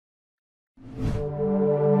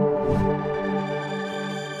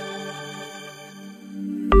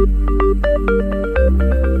Hi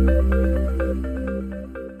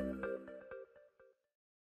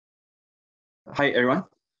everyone,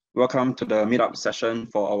 welcome to the meetup session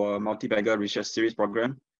for our multi-bagger research series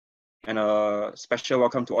program. And a special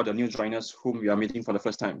welcome to all the new joiners whom we are meeting for the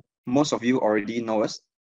first time. Most of you already know us.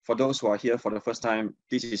 For those who are here for the first time,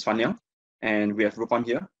 this is Fanya, and we have Rupan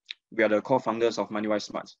here. We are the co-founders of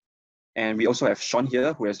MoneyWiseSmart. And we also have Sean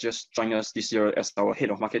here, who has just joined us this year as our head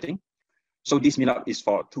of marketing. So this meetup is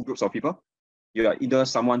for two groups of people. You are either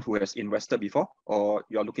someone who has invested before, or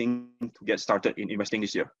you are looking to get started in investing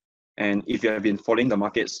this year. And if you have been following the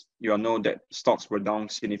markets, you will know that stocks were down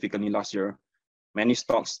significantly last year. Many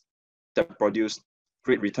stocks that produced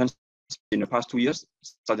great returns in the past 2 years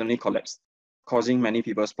suddenly collapsed, causing many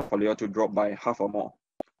people's portfolio to drop by half or more.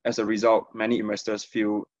 As a result, many investors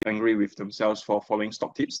feel angry with themselves for following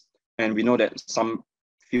stock tips. And we know that some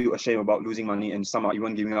feel ashamed about losing money, and some are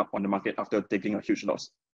even giving up on the market after taking a huge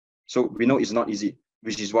loss. So we know it's not easy,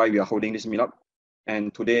 which is why we are holding this meetup.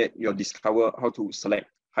 And today you'll discover how to select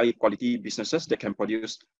high quality businesses that can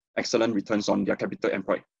produce excellent returns on their capital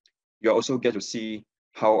employed. You'll also get to see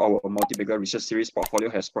how our multi-bagger research series portfolio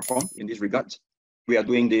has performed in this regard. We are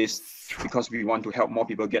doing this because we want to help more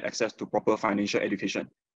people get access to proper financial education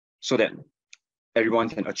so that everyone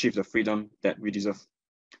can achieve the freedom that we deserve.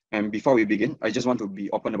 And before we begin, I just want to be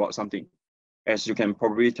open about something. As you can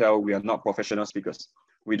probably tell, we are not professional speakers.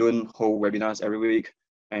 We don't hold webinars every week,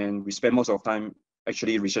 and we spend most of our time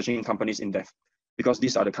actually researching companies in depth, because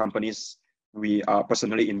these are the companies we are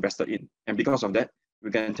personally invested in. And because of that,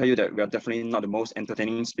 we can tell you that we are definitely not the most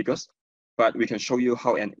entertaining speakers, but we can show you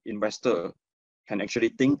how an investor can actually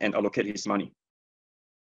think and allocate his money.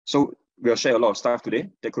 So we'll share a lot of stuff today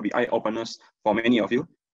that could be eye-openers for many of you,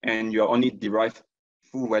 and you'll only derive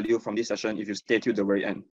full value from this session if you stay till the very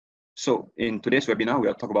end. So in today's webinar,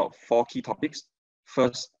 we'll talk about 4 key topics.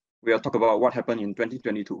 First, we'll talk about what happened in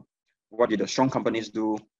 2022. What did the strong companies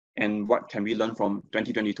do, and what can we learn from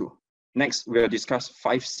 2022? Next, we'll discuss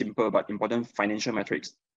 5 simple but important financial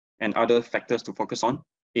metrics and other factors to focus on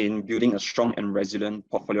in building a strong and resilient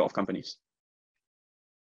portfolio of companies.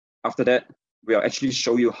 After that, we'll actually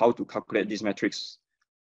show you how to calculate these metrics.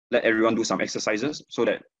 Let everyone do some exercises so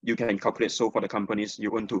that you can calculate so for the companies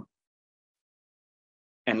you own too.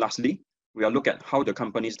 And lastly, we'll look at how the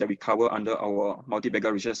companies that we cover under our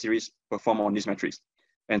multi-bagger research series perform on these metrics,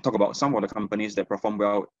 and talk about some of the companies that perform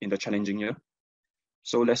well in the challenging year.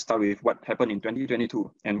 So let's start with what happened in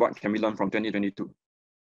 2022 and what can we learn from 2022.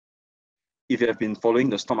 If you have been following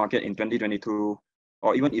the stock market in 2022,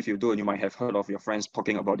 or even if you do, you might have heard of your friends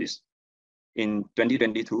talking about this. In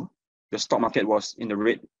 2022, the stock market was in the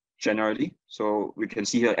red generally. So we can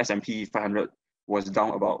see here S&P 500 was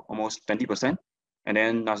down about almost 20%, and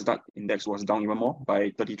then Nasdaq index was down even more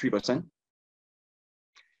by 33%.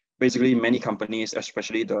 Basically, many companies,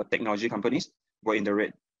 especially the technology companies, were in the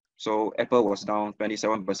red. So Apple was down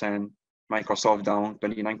 27%, Microsoft down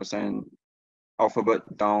 29%, Alphabet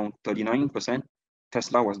down 39%,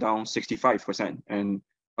 Tesla was down 65%, and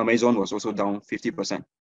Amazon was also down 50%.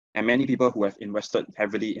 And many people who have invested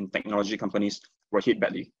heavily in technology companies were hit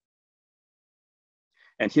badly.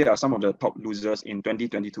 And here are some of the top losers in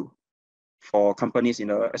 2022. For companies in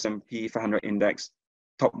the S&P 500 index,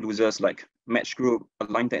 top losers like Match Group,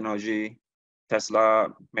 Align Technology, Tesla,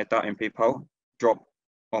 Meta, and PayPal dropped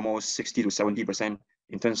almost 60 to 70%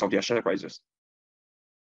 in terms of their share prices.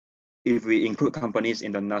 If we include companies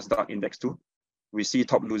in the Nasdaq index too, we see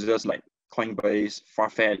top losers like Coinbase,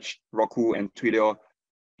 Farfetch, Roku, and Twitter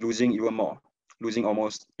losing even more, losing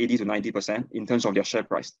almost 80 to 90% in terms of their share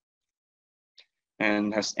price.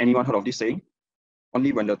 And has anyone heard of this saying?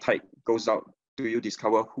 Only when the tide goes out do you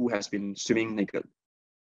discover who has been swimming naked.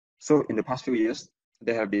 So in the past few years,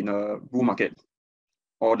 there have been a bull market.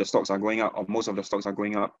 All the stocks are going up, or most of the stocks are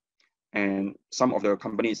going up. And some of the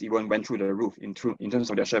companies even went through the roof in terms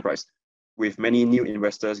of their share price, with many new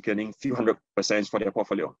investors getting few 100% for their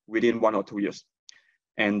portfolio within 1 or 2 years.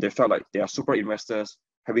 And they felt like they are super investors,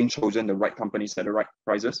 having chosen the right companies at the right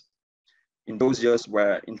prices. In those years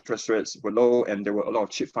where interest rates were low and there were a lot of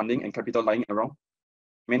cheap funding and capital lying around,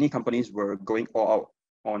 many companies were going all out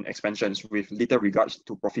on expansions with little regards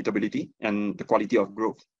to profitability and the quality of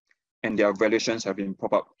growth, and their valuations have been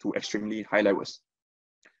propped up to extremely high levels.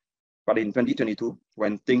 But in 2022,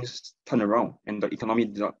 when things turned around and the economy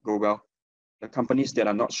did not go well, the companies that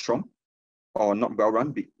are not strong or not well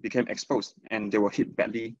run became exposed, and they were hit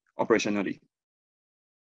badly operationally.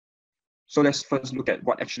 So let's first look at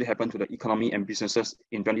what actually happened to the economy and businesses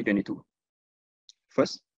in 2022.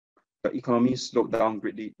 First, the economy slowed down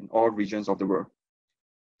greatly in all regions of the world.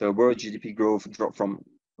 The world GDP growth dropped from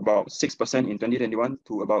about 6% in 2021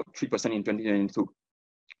 to about 3% in 2022.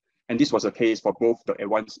 And this was the case for both the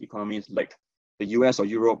advanced economies like the US or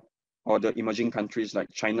Europe, or the emerging countries like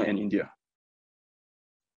China and India.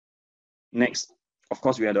 Next, of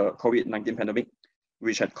course, we had the COVID-19 pandemic,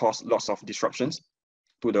 which had caused lots of disruptions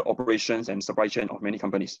to the operations and supply chain of many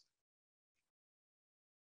companies.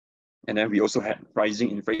 And then we also had rising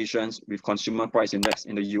inflations with consumer price index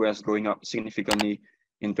in the US going up significantly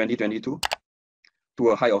in 2022 to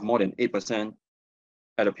a high of more than 8%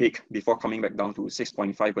 at a peak before coming back down to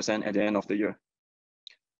 6.5% at the end of the year.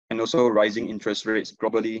 And also rising interest rates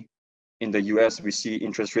globally. In the US, we see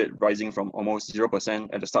interest rate rising from almost 0%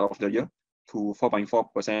 at the start of the year to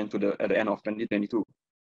 4.4% at the end of 2022.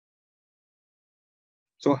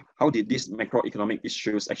 So how did these macroeconomic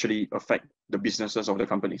issues actually affect the businesses of the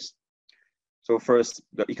companies? So first,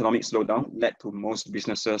 the economic slowdown led to most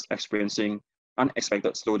businesses experiencing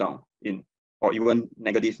unexpected slowdown in or even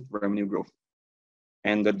negative revenue growth.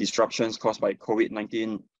 And the disruptions caused by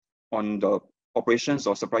COVID-19 on the operations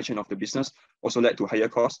or supply chain of the business also led to higher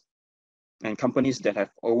costs. And companies that have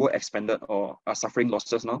overexpanded or are suffering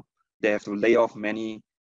losses now, they have to lay off many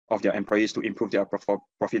of their employees to improve their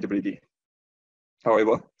profitability.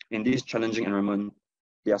 However, in this challenging environment,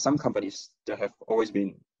 there are some companies that have always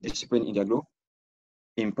been disciplined in their growth,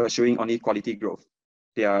 in pursuing only quality growth.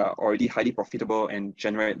 They are already highly profitable and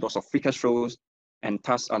generate lots of free cash flows, and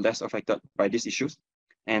thus are less affected by these issues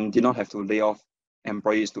and did not have to lay off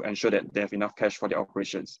employees to ensure that they have enough cash for their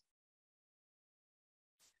operations.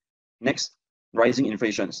 Next, rising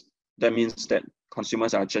inflations. That means that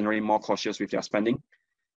consumers are generally more cautious with their spending,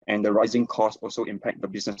 and the rising costs also impact the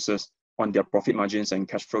businesses on their profit margins and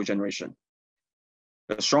cash flow generation.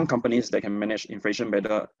 The strong companies that can manage inflation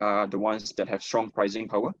better are the ones that have strong pricing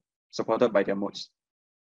power, supported by their moats.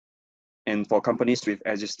 And for companies with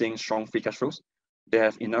existing strong free cash flows, they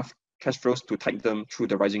have enough cash flows to tide them through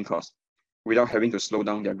the rising costs without having to slow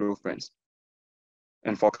down their growth plans.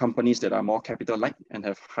 And for companies that are more capital light and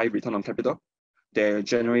have high return on capital, they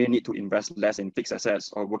generally need to invest less in fixed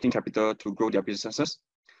assets or working capital to grow their businesses.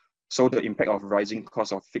 So the impact of rising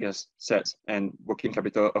cost of fixed assets and working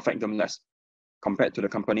capital affect them less compared to the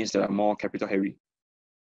companies that are more capital heavy.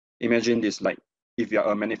 Imagine this like if you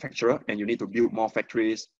are a manufacturer and you need to build more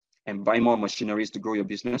factories and buy more machineries to grow your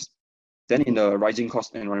business, then in the rising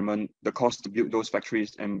cost environment, the cost to build those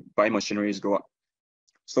factories and buy machineries go up.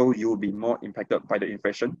 So you will be more impacted by the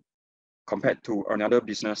inflation compared to another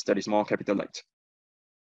business that is more capital light.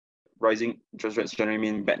 Rising interest rates generally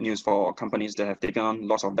mean bad news for companies that have taken on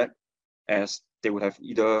lots of debt, as they would have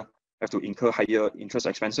either have to incur higher interest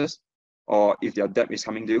expenses, or if their debt is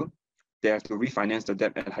coming due, they have to refinance the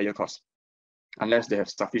debt at higher cost, unless they have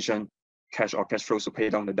sufficient cash or cash flows to pay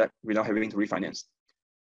down the debt without having to refinance.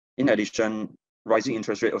 In addition, rising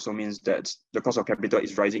interest rate also means that the cost of capital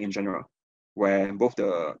is rising in general, where both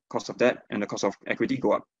the cost of debt and the cost of equity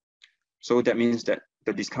go up. So that means that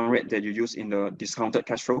the discount rate that you use in the discounted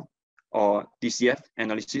cash flow or DCF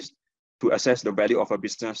analysis to assess the value of a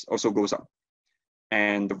business also goes up.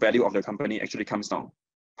 And the value of the company actually comes down,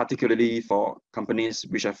 particularly for companies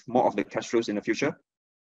which have more of the cash flows in the future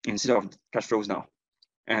instead of cash flows now.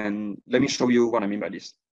 And let me show you what I mean by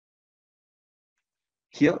this.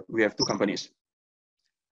 Here we have two companies.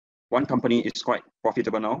 One company is quite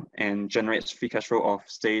profitable now and generates free cash flow of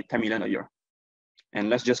say 10 million a year. And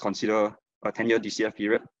let's just consider a 10-year DCF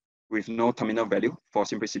period with no terminal value for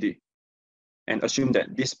simplicity, and assume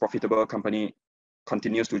that this profitable company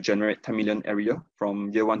continues to generate 10 million every year from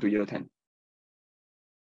year 1 to year 10.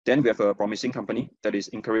 Then we have a promising company that is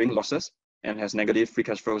incurring losses and has negative free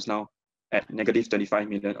cash flows now at negative 35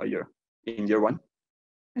 million a year in year 1.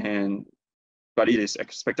 But it is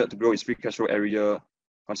expected to grow its free cash flow every year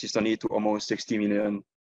consistently to almost 60 million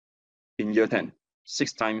in year 10,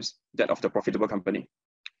 6 times that of the profitable company.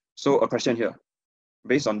 So a question here,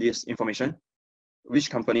 based on this information, which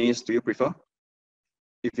companies do you prefer?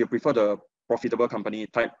 If you prefer the profitable company,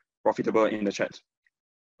 type profitable in the chat.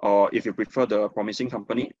 Or if you prefer the promising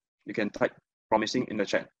company, you can type promising in the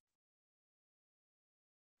chat.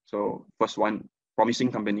 So first one,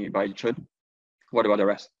 promising company by Chen. What about the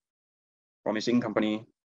rest? Promising company,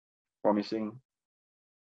 promising.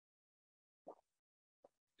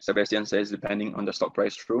 Sebastian says depending on the stock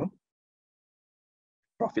price, true.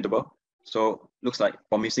 Profitable. So looks like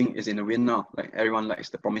promising is in the win now. Like everyone likes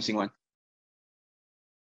the promising one.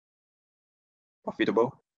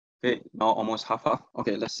 Profitable. Okay, now almost half.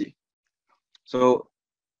 Okay, let's see. So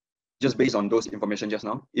just based on those information just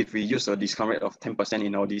now, if we use a discount rate of 10%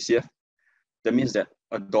 in our DCF, that means that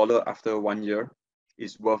 $1 after 1 year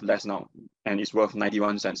is worth less now, and it's worth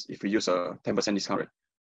 91 cents if we use a 10% discount rate.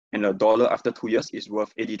 and a dollar after 2 years is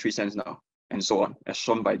worth 83 cents now, and so on, as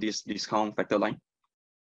shown by this discount factor line.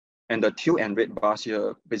 And the teal and red bars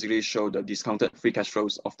here basically show the discounted free cash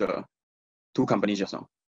flows of the two companies just now.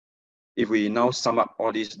 If we now sum up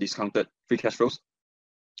all these discounted free cash flows,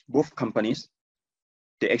 both companies,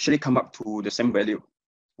 they actually come up to the same value,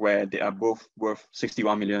 where they are both worth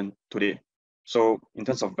 61 million today. So in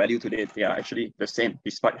terms of value today, they are actually the same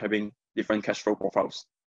despite having different cash flow profiles.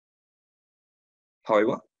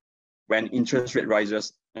 However, when interest rate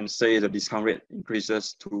rises and say the discount rate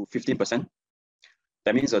increases to 15%,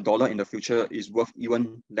 that means a dollar in the future is worth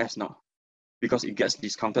even less now, because it gets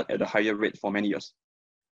discounted at a higher rate for many years,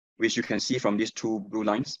 which you can see from these two blue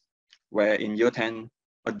lines, where in year 10,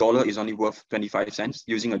 a dollar is only worth 25 cents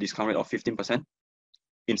using a discount rate of 15%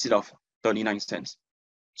 instead of 39 cents.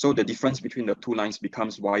 So the difference between the two lines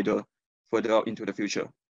becomes wider further out into the future.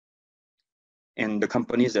 And the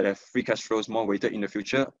companies that have free cash flows more weighted in the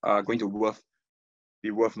future are going to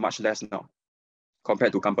be worth much less now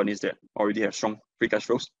compared to companies that already have strong free cash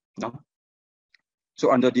flows now.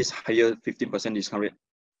 So under this higher 15% discount rate,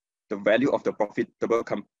 the value of the profitable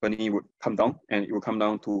company would come down, and it will come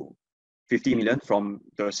down to 50 million from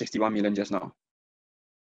the 61 million just now.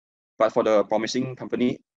 But for the promising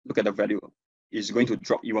company, look at the value. It's going to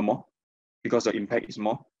drop even more because the impact is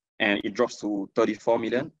more, and it drops to 34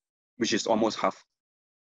 million, which is almost half.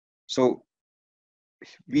 So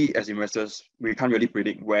we as investors, we can't really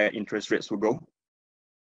predict where interest rates will go,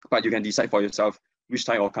 but you can decide for yourself which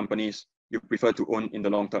type of companies you prefer to own in the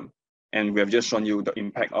long term. And we have just shown you the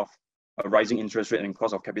impact of a rising interest rate and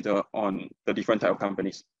cost of capital on the different type of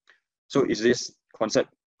companies. So is this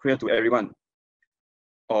concept clear to everyone?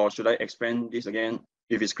 Or should I expand this again?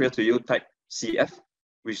 If it's clear to you, type CF,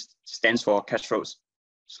 which stands for cash flows,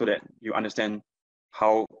 so that you understand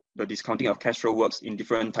how the discounting of cash flow works in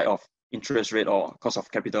different type of interest rate or cost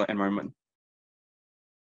of capital environment.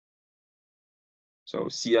 So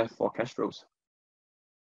CF for cash flows.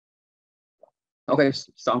 Okay,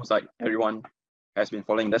 sounds like everyone has been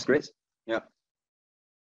following. That's great. Yeah.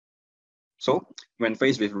 So when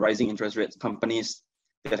faced with rising interest rates, companies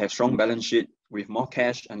that have strong balance sheet with more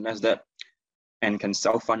cash and less debt and can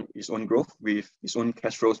self-fund its own growth with its own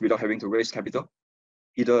cash flows without having to raise capital,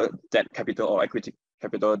 either debt capital or equity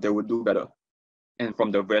capital, they would do better. And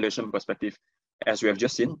from the valuation perspective, as we have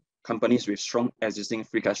just seen, companies with strong existing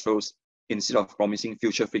free cash flows instead of promising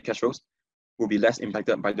future free cash flows will be less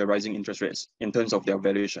impacted by the rising interest rates in terms of their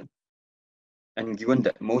valuation. And given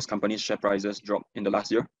that most companies' share prices dropped in the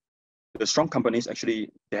last year, the strong companies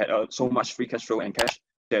actually, they had so much free cash flow and cash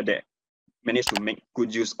that they managed to make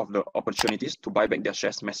good use of the opportunities to buy back their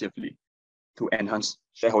shares massively to enhance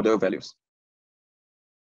shareholder values.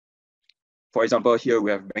 For example, here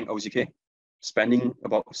we have Bank OZK spending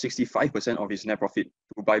about 65% of its net profit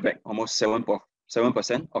to buy back almost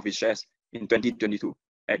 7% of its shares in 2022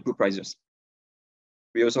 at good prices.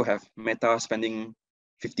 We also have Meta spending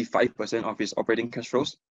 55% of its operating cash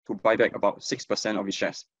flows to buy back about 6% of its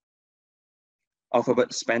shares.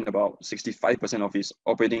 Alphabet spent about 65% of its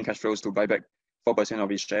operating cash flows to buy back 4%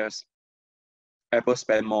 of its shares. Apple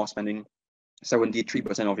spent more, spending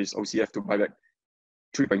 73% of its OCF to buy back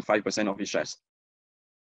 3.5% of its shares.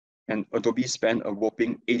 And Adobe spent a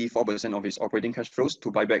whopping 84% of its operating cash flows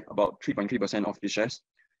to buy back about 3.3% of its shares.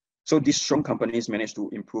 So these strong companies managed to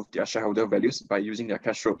improve their shareholder values by using their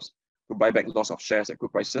cash flows to buy back lots of shares at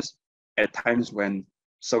good prices at times when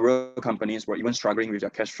several companies were even struggling with their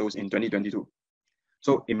cash flows in 2022.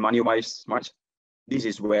 So in MoneyWiseSmart, this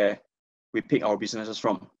is where we pick our businesses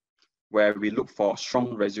from, where we look for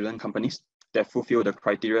strong, resilient companies that fulfill the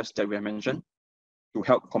criteria that we have mentioned to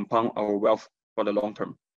help compound our wealth for the long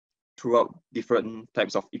term throughout different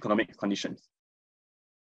types of economic conditions.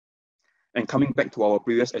 And coming back to our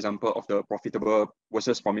previous example of the profitable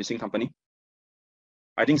versus promising company,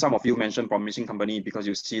 I think some of you mentioned promising company because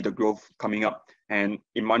you see the growth coming up. And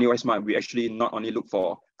in MoneyWiseSmart, we actually not only look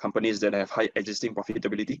for companies that have high existing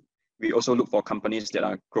profitability, we also look for companies that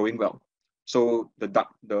are growing well. So the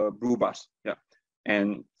blue bars, yeah.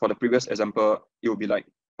 And for the previous example, it would be like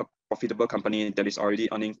a profitable company that is already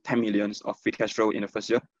earning 10 million of free cash flow in the first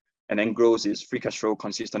year, and then grows its free cash flow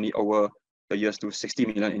consistently over the years to 60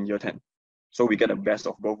 million in year 10. So we get the best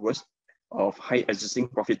of both worlds of high existing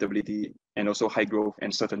profitability and also high growth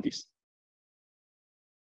and certainties.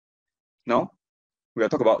 Now, we'll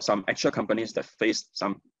talk about some actual companies that faced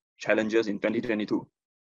some challenges in 2022.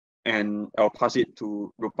 And I'll pass it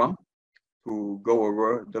to Rupam to go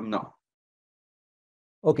over them now.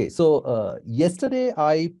 Okay, so yesterday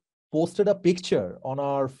I posted a picture on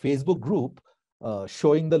our Facebook group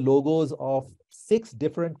showing the logos of 6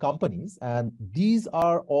 different companies, and these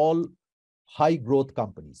are all high growth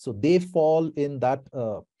companies. So they fall in that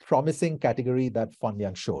promising category that Fan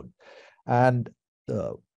Liang showed. And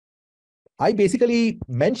I basically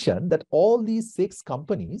mentioned that all these 6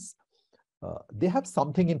 companies, they have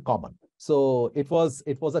something in common. So it was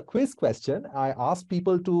a quiz question. I asked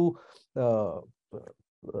people to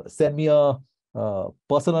send me a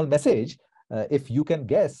personal message if you can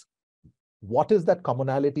guess what is that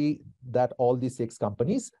commonality that all these 6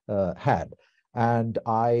 companies had. And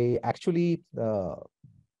I actually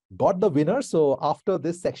got the winner. So after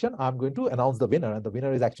this section, I'm going to announce the winner, and the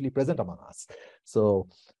winner is actually present among us. So,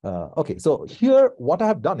 okay. So here, what I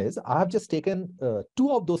have done is I have just taken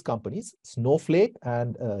 2 of those companies, Snowflake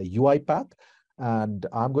and UiPath, and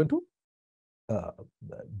I'm going to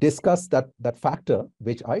discuss that factor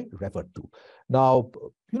which I referred to. Now,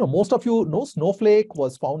 most of you know Snowflake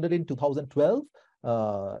was founded in 2012,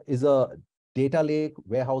 is a data lake,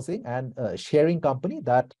 warehousing, and sharing company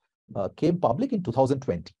that came public in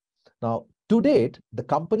 2020. Now, to date, the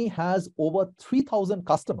company has over 3,000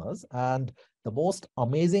 customers, and the most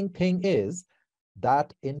amazing thing is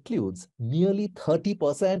that includes nearly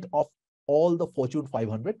 30% of all the Fortune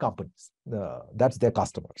 500 companies. That's their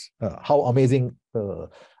customers. How amazing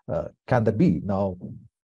can that be? Now,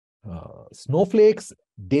 Snowflake's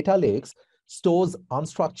data lakes stores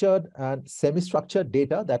unstructured and semi-structured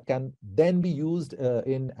data that can then be used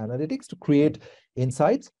in analytics to create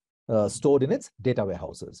insights stored in its data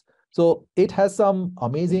warehouses. So it has some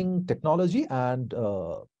amazing technology, and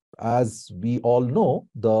as we all know,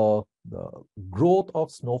 the growth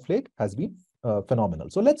of Snowflake has been phenomenal.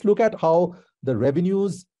 So let's look at how the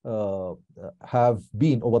revenues have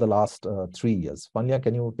been over the last 3 years. Fan Liang,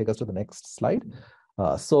 can you take us to the next slide?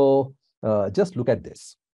 So just look at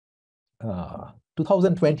this.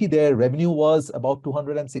 2020, their revenue was about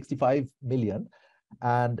 265 million.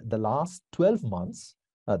 And the last 12 months,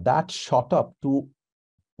 that shot up to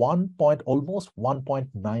almost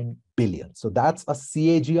 1.9 billion. So that's a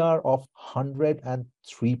CAGR of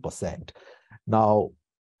 103%. Now,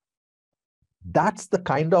 that's the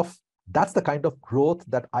kind of growth,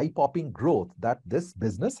 that eye-popping growth that this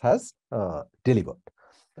business has delivered.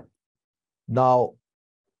 Now,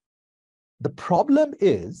 the problem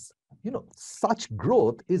is, such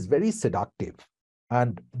growth is very seductive,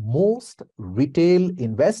 and most retail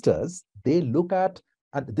investors, they look at,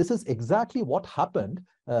 and this is exactly what happened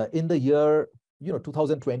in the year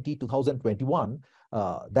 2020, 2021,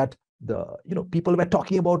 that people were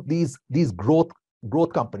talking about these growth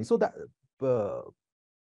companies. So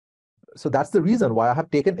that's the reason why I have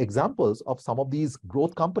taken examples of some of these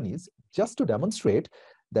growth companies, just to demonstrate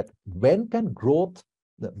that when can growth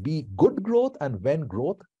be good growth and when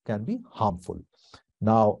growth can be harmful.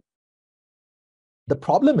 Now, the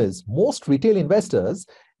problem is most retail investors,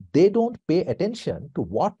 they don't pay attention to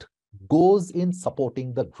what goes in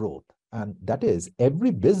supporting the growth. And that is,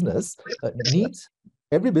 every business needs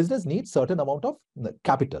certain amount of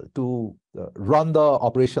capital to run the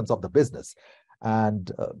operations of the business.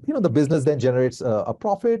 And the business then generates a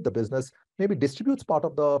profit. The business maybe distributes part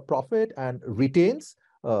of the profit and retains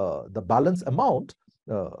the balance amount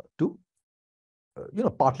to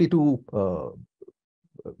partly to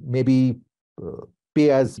maybe pay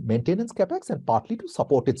as maintenance capex and partly to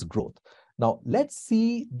support its growth. Now, let's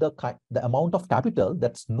see the amount of capital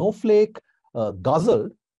that Snowflake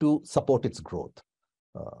guzzled to support its growth.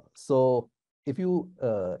 So if you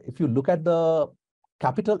look at the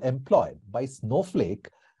capital employed by Snowflake,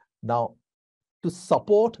 now to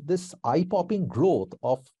support this eye-popping growth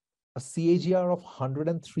of a CAGR of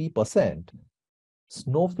 103%,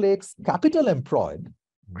 Snowflake's capital employed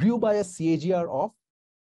grew by a CAGR of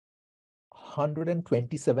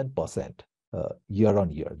 127% year on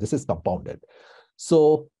year. This is compounded.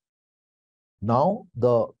 So now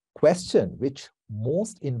the question which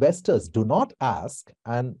most investors do not ask,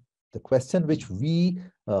 and the question which we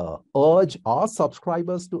urge our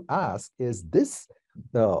subscribers to ask, is this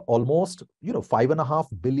almost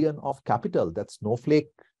 $5.5 billion of capital that Snowflake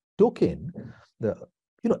took in.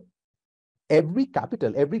 Every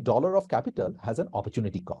dollar of capital has an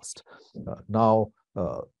opportunity cost. Now,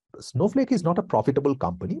 Snowflake is not a profitable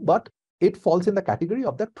company, but it falls in the category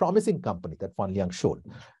of that promising company that Fan Liang showed.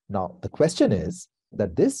 Now, the question is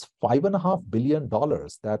that this $5.5 billion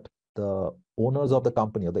that the owners of the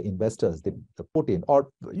company or the investors they put in, or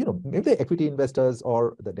maybe the equity investors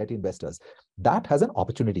or the debt investors, that has an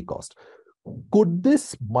opportunity cost. Could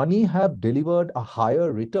this money have delivered a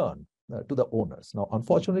higher return to the owners? Now,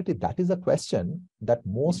 unfortunately, that is a question that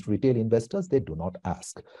most retail investors, they do not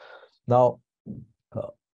ask. Now,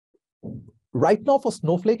 right now for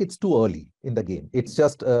Snowflake, it's too early in the game. It's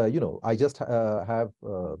just, I just have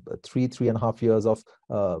 3.5 years of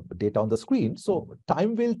data on the screen. So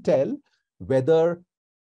time will tell whether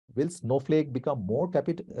will Snowflake become more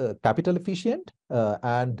capital efficient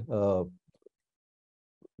and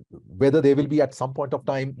whether they will be at some point of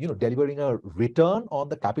time, delivering a return on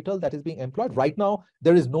the capital that is being employed. Right now,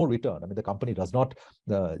 there is no return. I mean, the company does not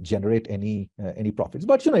generate any profits.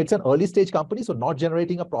 But it's an early stage company, so not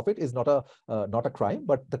generating a profit is not a crime.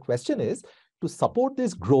 But the question is, to support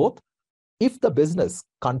this growth, if the business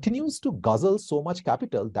continues to guzzle so much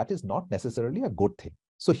capital, that is not necessarily a good thing.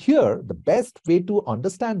 So here, the best way to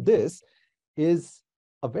understand this is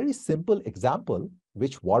a very simple example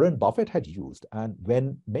which Warren Buffett had used. And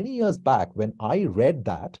many years back, when I read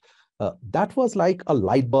that, that was like a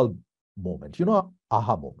light bulb moment,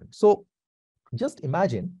 aha moment. So just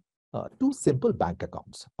imagine two simple bank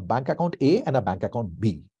accounts, a bank account A and a bank account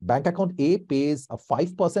B. Bank account A pays a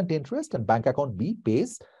 5% interest and bank account B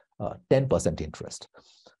pays 10% interest.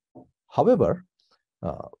 However,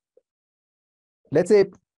 let's say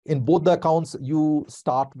in both the accounts, you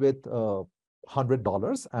start with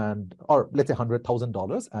 $100 or let's say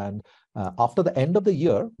 $100,000, and after the end of the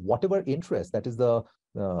year, whatever interest, that is the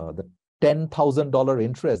 $10,000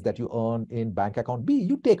 interest that you earn in bank account B,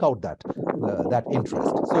 you take out that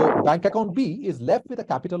interest. So bank account B is left with a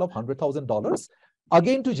capital of $100,000,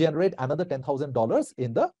 again to generate another $10,000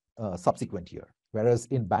 in the subsequent year. Whereas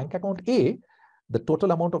in bank account A, the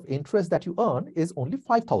total amount of interest that you earn is only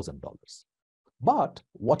 $5,000. But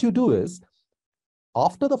what you do is,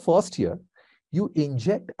 after the first year, you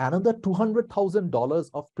inject another $200,000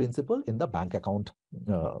 of principal in the bank account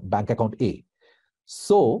A.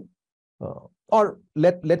 So, or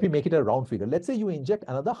let me make it a round figure. Let's say you inject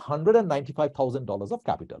another $195,000 of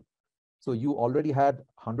capital. So you already had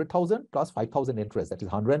 100,000 plus 5,000 interest. That is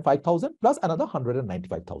 105,000 plus another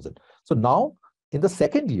 195,000. So now in the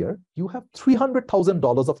second year, you have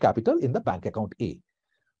 $300,000 of capital in the bank account A,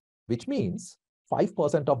 which means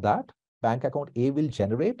 5% of that, bank account A will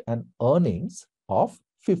generate an earnings of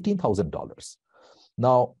 $15,000.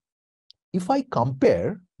 Now, if I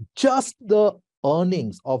compare just the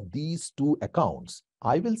earnings of these two accounts,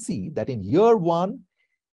 I will see that in year one,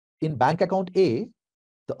 in bank account A,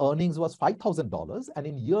 the earnings was $5,000, and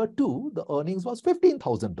in year two, the earnings was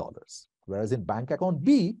 $15,000. Whereas in bank account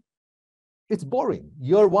B, it's boring.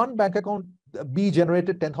 Year one, bank account B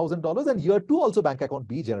generated $10,000, and year two also bank account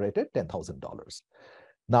B generated $10,000.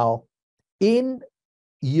 Now, in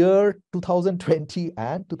year 2020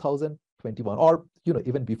 and 2021, or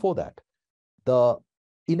even before that, the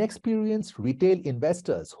inexperienced retail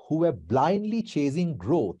investors who were blindly chasing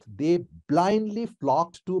growth, they blindly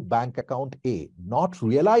flocked to bank account A, not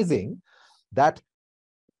realizing that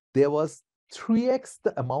there was 3x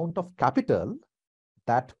the amount of capital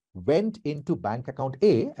that went into bank account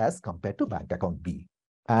A as compared to bank account B.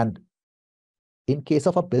 And in case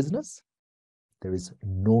of a business, there is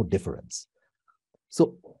no difference.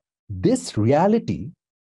 So this reality,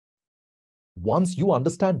 once you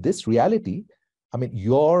understand this reality, I mean,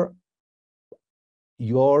 your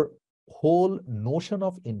whole notion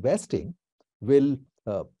of investing will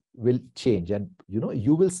change, and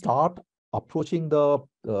you will start approaching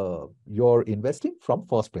your investing from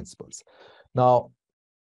first principles. Now,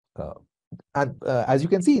 as you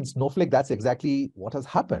can see in Snowflake, that's exactly what has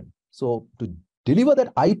happened. So to deliver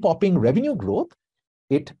that eye-popping revenue growth,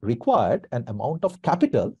 it required an amount of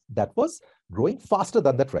capital that was growing faster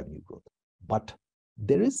than that revenue growth. But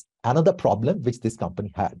there is another problem which this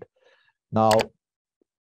company had. Now,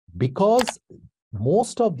 because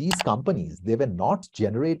most of these companies, they were not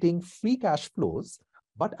generating free cash flows,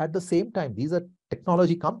 but at the same time, these are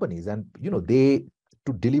technology companies, and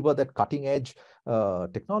to deliver that cutting edge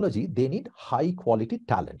technology, they need high quality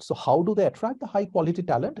talent. So how do they attract the high quality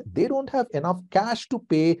talent? They don't have enough cash to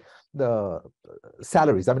pay the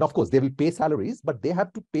salaries. I mean, of course, they will pay salaries, but they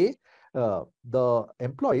have to pay the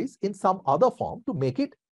employees in some other form to make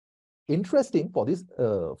it interesting for these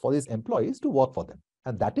employees to work for them.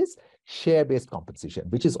 And that is share-based compensation,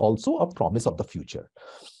 which is also a promise of the future.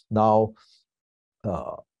 Now,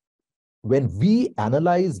 when we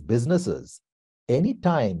analyze businesses,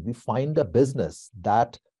 anytime we find a business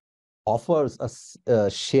that offers a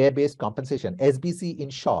share-based compensation, SBC in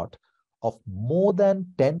short, of more than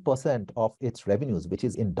 10% of its revenues, which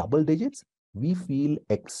is in double digits, we feel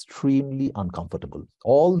extremely uncomfortable.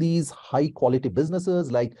 All these high-quality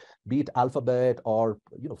businesses, like be it Alphabet or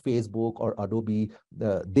Facebook or Adobe,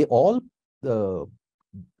 they all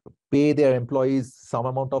pay their employees some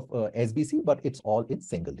amount of SBC, but it's all in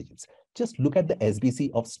single digits. Just look at the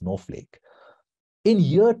SBC of Snowflake. In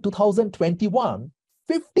year 2021,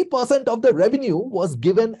 50% of the revenue was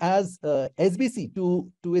given as SBC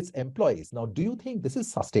to its employees. Now, do you think this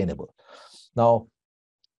is sustainable? Now,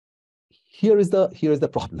 here is the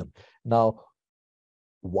problem. Now,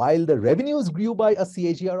 while the revenues grew by a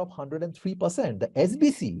CAGR of 103%, the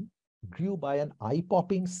SBC grew by an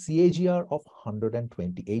eye-popping CAGR of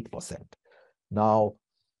 128%. Now,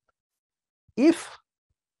 if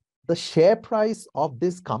the share price of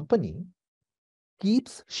this company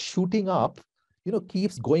keeps shooting up,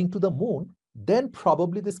 keeps going to the moon, then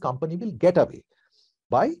probably this company will get away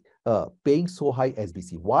by paying so high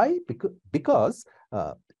SBC. Why? Because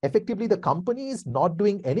effectively the company is not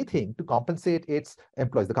doing anything to compensate its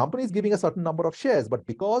employees. The company is giving a certain number of shares, but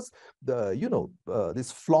because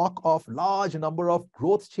this flock of large number of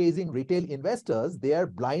growth chasing retail investors, they are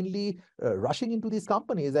blindly rushing into these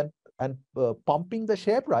companies and pumping the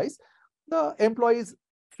share price, the employees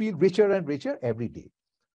feel richer and richer every day.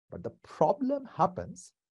 But the problem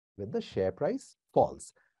happens when the share price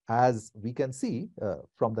falls, as we can see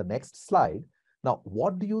from the next slide. Now,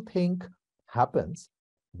 what do you think happens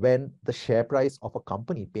when the share price of a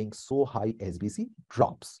company paying so high SBC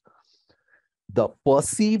drops? The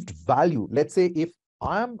perceived value, let's say if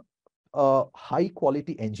I'm a high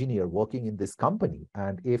quality engineer working in this company,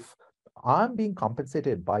 and if I'm being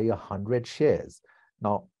compensated by 100 shares,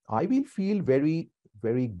 now I will feel very,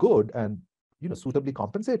 very good and suitably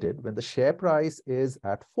compensated when the share price is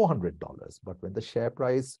at $400. But when the share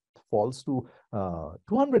price falls to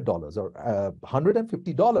 $200 or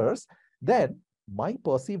 $150, then my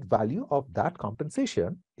perceived value of that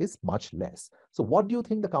compensation is much less. So what do you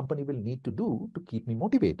think the company will need to do to keep me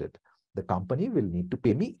motivated? The company will need to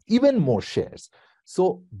pay me even more shares.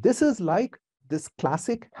 So this is like this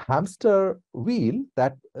classic hamster wheel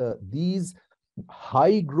that these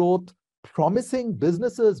high growth promising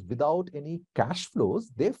businesses without any cash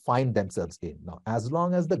flows, they find themselves in. Now, as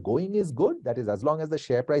long as the going is good, that is, as long as the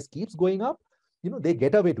share price keeps going up, they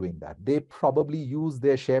get away doing that. They probably use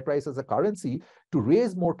their share price as a currency to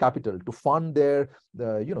raise more capital, to fund their,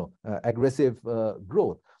 aggressive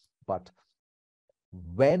growth. But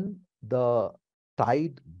when the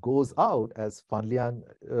tide goes out, as Fan Liang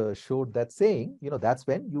showed that saying, that's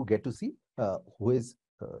when you get to see who is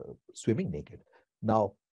swimming naked.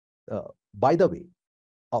 Now, by the way,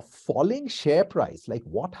 a falling share price like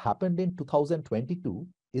what happened in 2022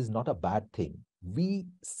 is not a bad thing. We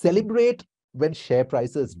celebrate when share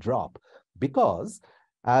prices drop because,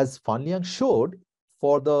 as Fan Liang showed,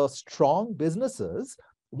 for the strong businesses,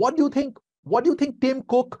 what do you think Tim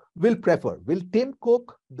Cook will prefer? Will Tim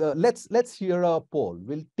Cook, let's hear a poll.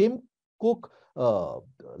 Will Tim Cook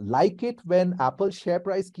like it when Apple share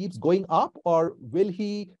price keeps going up, or will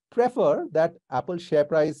he prefer that Apple share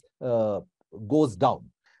price goes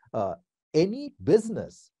down? Any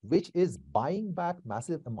business which is buying back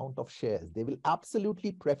massive amount of shares, they will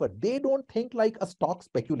absolutely prefer. They don't think like a stock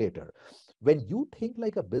speculator. When you think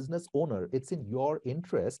like a business owner, it's in your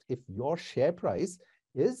interest if your share price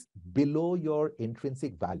is below your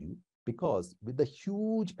intrinsic value, because with the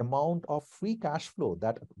huge amount of free cash flow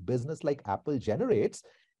that a business like Apple generates,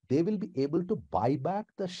 they will be able to buy back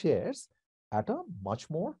the shares at a much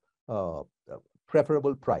more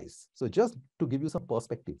preferable price. So just to give you some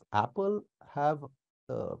perspective, Apple have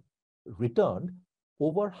returned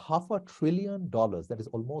over $500 billion. That is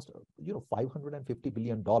almost $550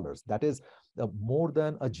 billion. That is more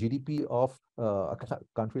than a GDP of a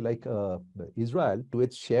country like Israel to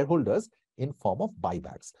its shareholders in form of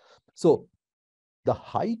buybacks. So the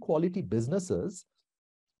high quality businesses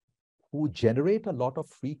who generate a lot of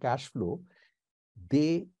free cash flow,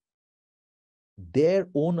 their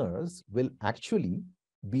owners will actually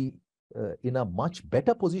be in a much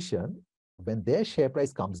better position when their share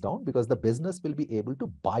price comes down, because the business will be able to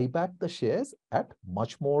buy back the shares at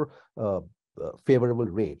much more favorable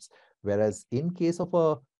rates. Whereas in case of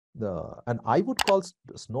and I would call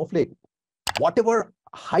Snowflake, whatever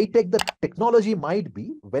high-tech the technology might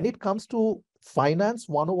be, when it comes to finance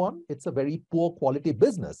 101, it's a very poor quality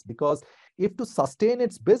business, because if to sustain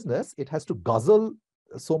its business, it has to guzzle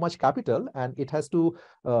so much capital, and it has to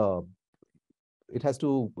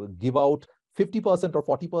give out 50% or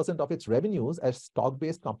 40% of its revenues as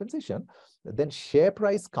stock-based compensation, then share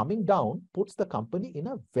price coming down puts the company in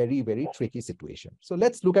a very, very tricky situation. So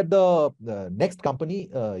let's look at the next company,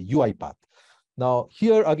 UiPath. Now,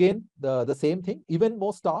 here again, the same thing, even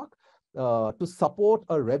more stark. To support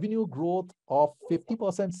a revenue growth of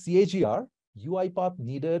 50% CAGR, UiPath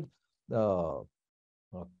needed the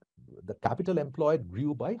capital employed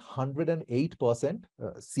grew by 108%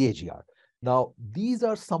 CAGR. Now, these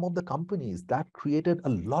are some of the companies that created a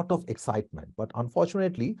lot of excitement. But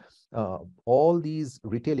unfortunately, all these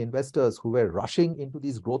retail investors who were rushing into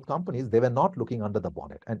these growth companies, they were not looking under the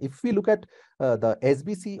bonnet. And if we look at the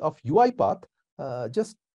SBC of UiPath,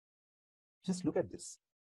 just look at this.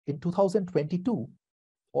 In 2022,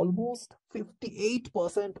 almost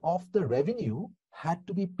 58% of the revenue had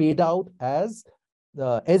to be paid out as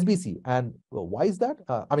SBC. And why is that?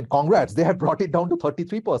 I mean, congrats, they have brought it down to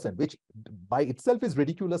 33%, which by itself is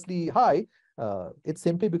ridiculously high. It's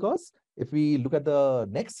simply because if we look at the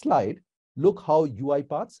next slide, look how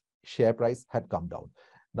UiPath's share price had come down.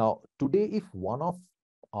 Now, today, if one of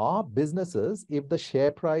our businesses, if the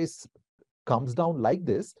share price comes down like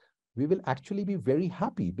this, we will actually be very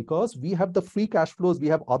happy because we have the free cash flows. We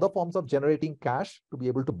have other forms of generating cash to be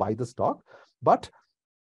able to buy the stock. But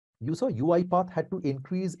you saw UiPath had to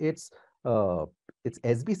increase its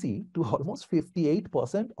SBC to almost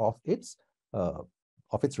 58% of its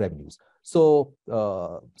revenues. So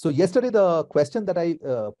yesterday, the question that I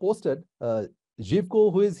posted,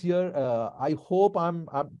 Jivko, who is here, I hope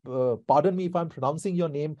pardon me if I'm pronouncing your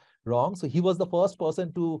name wrong. So he was the first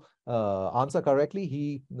person to answer correctly.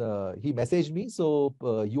 He messaged me. So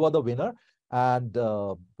you are the winner. And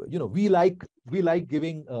we like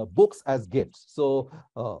giving books as gifts. So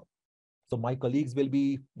my colleagues will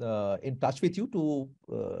be in touch with you to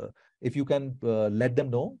if you can let them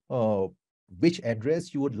know which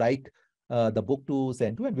address you would like the book to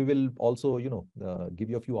send to, and we will also give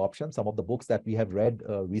you a few options. Some of the books that we have read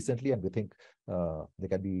recently, and we think they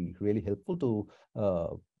can be really helpful to.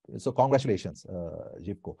 So congratulations,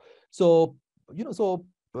 Jivko. So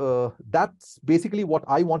that's basically what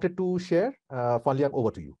I wanted to share. Fanliang,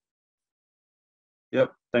 over to you.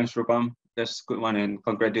 Yep, thanks, Rupam. That's a good one, and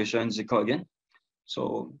congratulations, Jivko, again.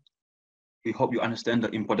 So we hope you understand the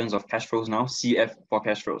importance of cash flows now, CF for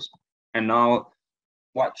cash flows. And now,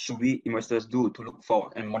 what should we investors do to look for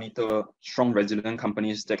and monitor strong, resilient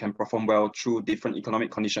companies that can perform well through different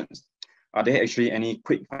economic conditions? Are there actually any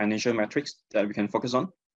quick financial metrics that we can focus on?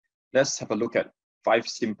 Let's have a look at 5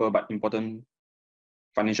 simple but important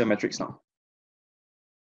financial metrics now.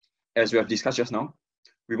 As we have discussed just now,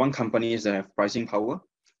 we want companies that have pricing power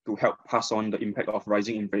to help pass on the impact of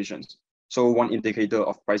rising inflation. So one indicator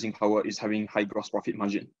of pricing power is having high gross profit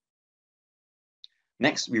margin.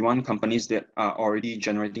 Next, we want companies that are already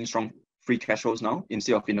generating strong free cash flows now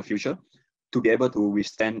instead of in the future to be able to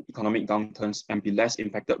withstand economic downturns and be less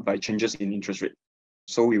impacted by changes in interest rate.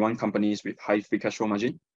 So we want companies with high free cash flow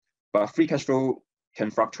margin, but free cash flow can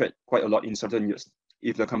fluctuate quite a lot in certain years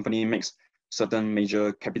if the company makes certain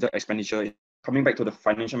major capital expenditure. Coming back to the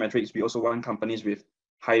financial metrics, we also want companies with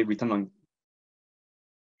high return on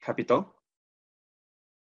capital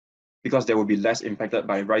because they will be less impacted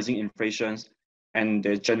by rising inflations, and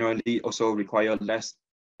they generally also require less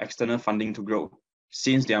external funding to grow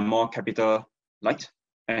since they are more capital light.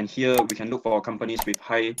 And here we can look for companies with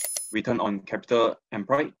high return on capital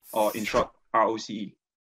employed, or in short, ROCE.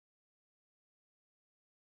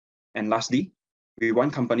 And lastly, we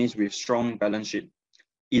want companies with strong balance sheet,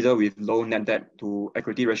 either with low net debt to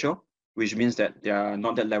equity ratio, which means that they are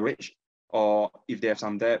not that leveraged, or if they have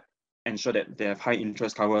some debt, ensure that they have high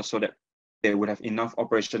interest cover so that they would have enough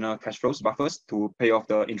operational cash flows buffers to pay off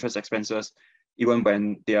the interest expenses even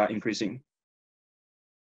when they are increasing.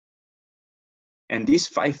 And these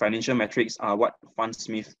 5 financial metrics are what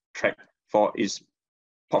Fundsmith tracked for its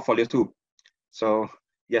portfolio too. So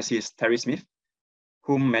yes, he's Terry Smith,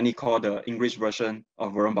 whom many call the English version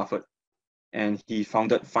of Warren Buffett. And he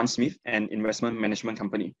founded Fundsmith, an investment management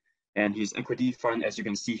company. And his equity fund, as you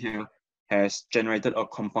can see here, has generated a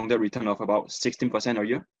compounded return of about 16% a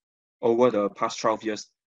year over the past 12 years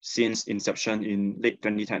since inception in late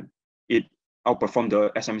 2010. It outperformed the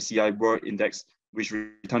SMCI World Index, which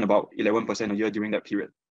returned about 11% a year during that period.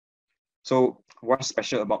 So what's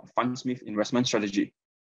special about Fundsmith investment strategy?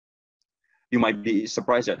 You might be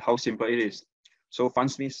surprised at how simple it is. So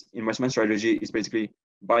Fundsmith's investment strategy is basically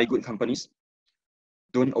buy good companies,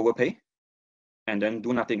 don't overpay, and then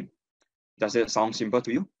do nothing. Does that sound simple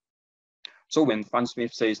to you? So when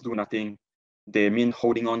Fundsmith says do nothing, they mean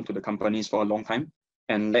holding on to the companies for a long time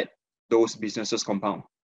and let those businesses compound.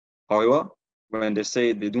 However, when they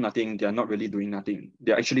say they do nothing, they are not really doing nothing.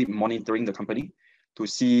 They're actually monitoring the company to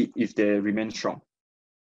see if they remain strong.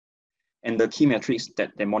 And the key metrics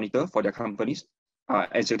that they monitor for their companies are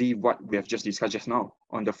actually what we have just discussed just now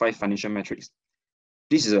on the 5 financial metrics.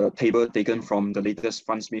 This is a table taken from the latest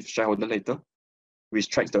Fundsmith shareholder letter, which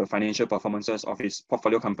tracks the financial performances of its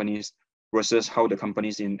portfolio companies versus how the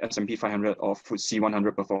companies in S&P 500 or FTSE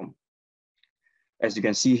 100 perform. As you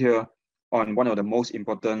can see here, on one of the most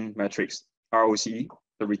important metrics, ROCE,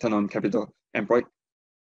 the return on capital employed,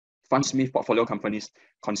 Fundsmith portfolio companies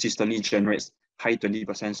consistently generates high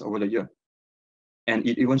 20% over the year. And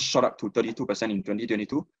it even shot up to 32% in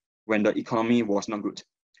 2022 when the economy was not good,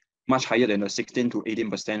 much higher than the 16 to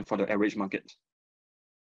 18% for the average market.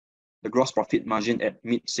 The gross profit margin at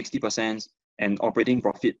mid 60% and operating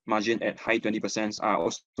profit margin at high 20% are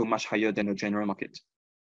also much higher than the general market.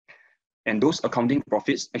 And those accounting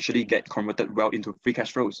profits actually get converted well into free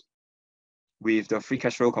cash flows. With the free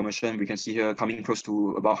cash flow conversion, we can see here coming close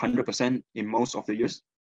to about 100% in most of the years.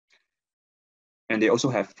 And they also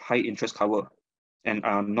have high interest cover and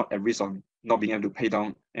are not at risk of not being able to pay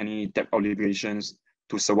down any debt obligations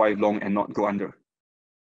to survive long and not go under.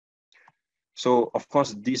 So of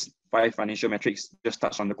course, these 5 financial metrics just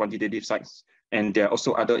touch on the quantitative sides. And there are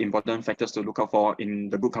also other important factors to look out for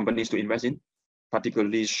in the good companies to invest in,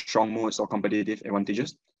 particularly strong moats or competitive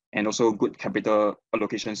advantages, and also good capital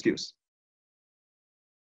allocation skills.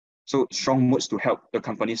 So strong moats to help the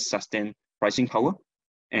companies sustain pricing power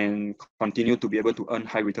and continue to be able to earn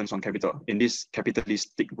high returns on capital in this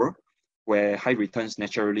capitalistic world where high returns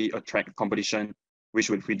naturally attract competition, which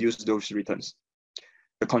would reduce those returns.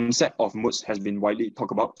 The concept of moats has been widely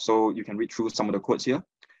talked about, so you can read through some of the quotes here.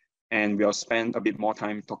 And we'll spend a bit more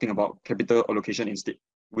time talking about capital allocation instead,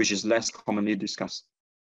 which is less commonly discussed.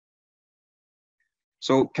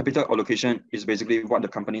 So capital allocation is basically what the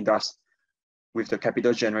company does with the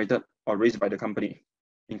capital generated or raised by the company,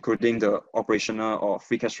 including the operational or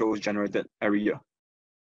free cash flows generated every year.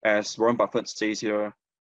 As Warren Buffett says here,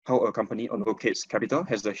 how a company allocates capital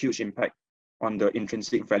has a huge impact on the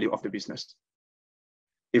intrinsic value of the business.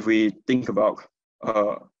 If we think about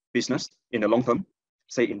a business in the long term,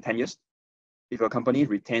 say in 10 years, if a company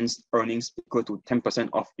retains earnings equal to 10%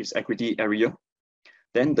 of its equity every year,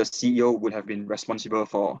 then the CEO would have been responsible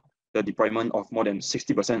for the deployment of more than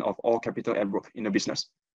 60% of all capital at work in the business,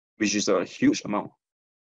 which is a huge amount.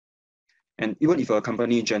 And even if a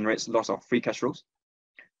company generates lots of free cash flows,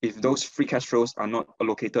 if those free cash flows are not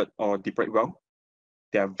allocated or deployed well,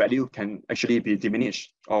 their value can actually be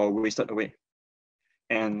diminished or wasted away.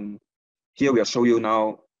 And here we'll show you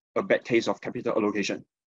now a bad case of capital allocation.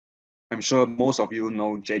 I'm sure most of you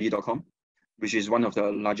know JD.com, which is one of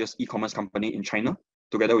the largest e-commerce company in China,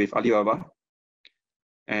 together with Alibaba.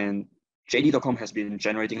 And JD.com has been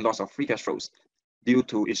generating lots of free cash flows due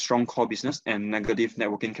to its strong core business and negative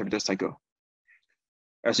net working capital cycle.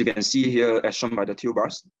 As you can see here, as shown by the two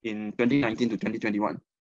bars, in 2019 to 2021,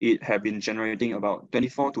 it had been generating about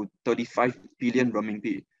 24 to 35 billion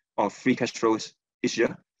renminbi of free cash flows each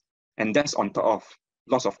year. And that's on top of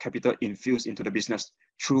lots of capital infused into the business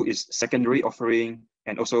through its secondary offering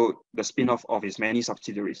and also the spin-off of its many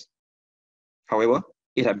subsidiaries. However,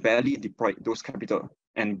 it had barely deployed those capital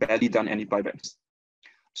and barely done any buybacks.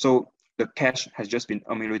 So the cash has just been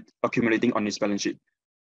accumulating on its balance sheet,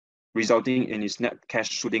 resulting in its net cash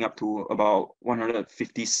shooting up to about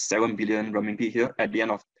 157 billion renminbi here at the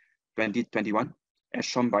end of 2021, as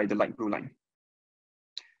shown by the light blue line.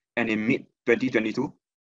 And in mid-2022,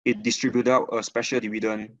 it distributed out a special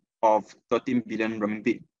dividend of 13 billion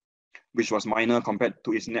renminbi, which was minor compared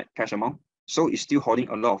to its net cash amount. So it's still holding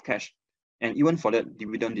a lot of cash. And even for that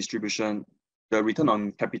dividend distribution, the return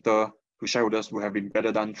on capital to shareholders would have been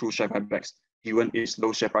better done through share buybacks, given its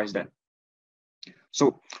low share price then.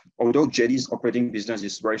 So although JD's operating business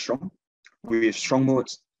is very strong, with strong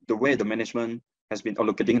moats, the way the management has been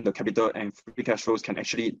allocating the capital and free cash flows can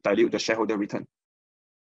actually dilute the shareholder return.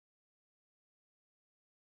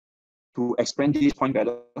 To explain this point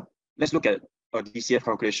better, let's look at a DCF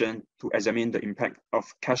calculation to examine the impact of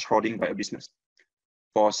cash hoarding by a business.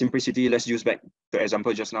 For simplicity, let's use back the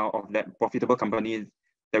example just now of that profitable company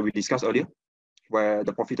that we discussed earlier, where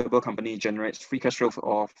the profitable company generates free cash flow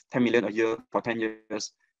of 10 million a year for 10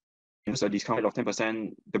 years. With a discount rate of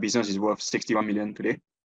 10%, the business is worth 61 million today.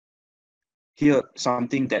 Here,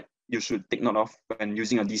 something that you should take note of when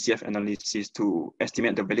using a DCF analysis to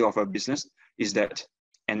estimate the value of a business is that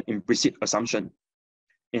an implicit assumption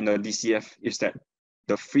in the DCF is that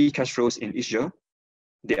the free cash flows in each year,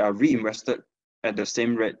 they are reinvested at the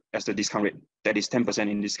same rate as the discount rate, that is 10%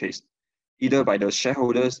 in this case, either by the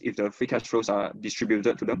shareholders if the free cash flows are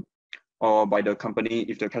distributed to them, or by the company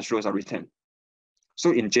if the cash flows are retained.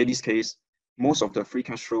 So in JD's case, most of the free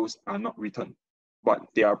cash flows are not returned, but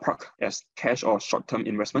they are parked as cash or short-term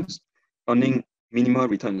investments, earning minimal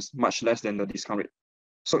returns, much less than the discount rate.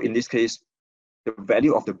 So in this case, the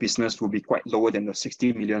value of the business will be quite lower than the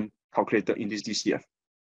 60 million calculated in this DCF.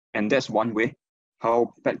 And that's one way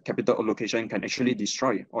how bad capital allocation can actually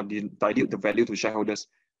destroy or dilute the value to shareholders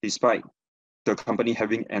despite the company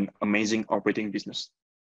having an amazing operating business.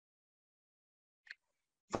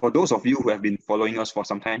 For those of you who have been following us for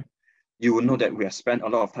some time, you will know that we have spent a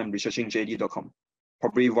lot of time researching JD.com,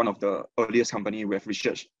 probably one of the earliest company we have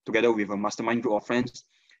researched together with a mastermind group of friends,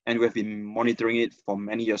 and we have been monitoring it for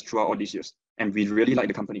many years throughout all these years, and we really like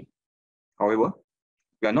the company. However,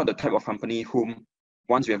 we are not the type of company whom,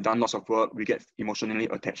 once we have done lots of work, we get emotionally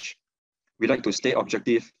attached. We like to stay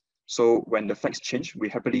objective, so when the facts change, we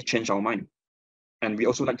happily change our mind. And we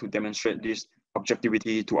also like to demonstrate this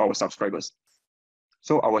objectivity to our subscribers.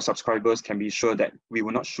 So our subscribers can be sure that we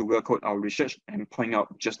will not sugarcoat our research and point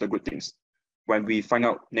out just the good things. When we find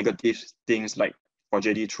out negative things like for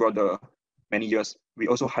JD throughout the many years, we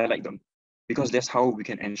also highlight them, because that's how we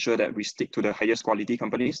can ensure that we stick to the highest quality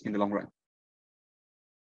companies in the long run.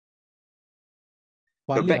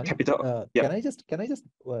 Can I just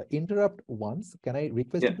interrupt once? Can I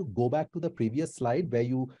request you to go back to the previous slide where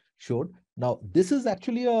you showed? Now, this is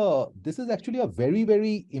actually a very,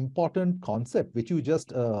 very important concept which you just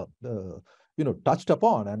touched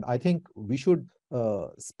upon, and I think we should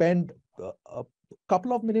spend a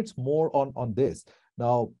couple of minutes more on this.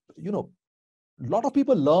 Now, a lot of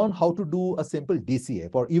people learn how to do a simple DCF,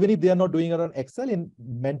 or even if they are not doing it on Excel,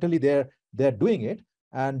 mentally they're doing it.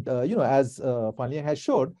 And as Fanliang has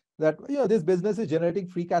showed that this business is generating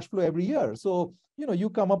free cash flow every year. So you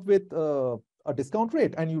come up with a discount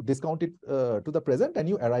rate and you discount it to the present and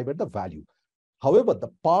you arrive at the value. However, the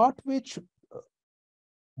part which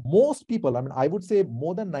most people, I would say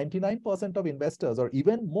more than 99% of investors or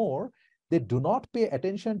even more, they do not pay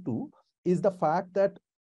attention to is the fact that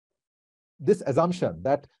this assumption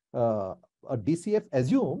that a DCF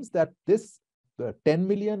assumes that this 10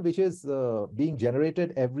 million which is being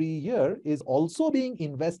generated every year is also being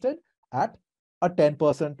invested at a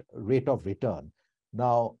 10% rate of return.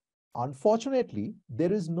 Now, unfortunately,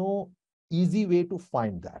 there is no easy way to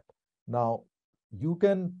find that. Now, you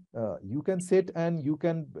can sit and you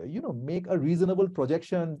can make a reasonable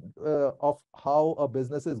projection of how a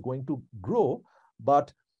business is going to grow,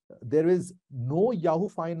 but there is no Yahoo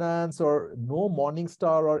Finance or no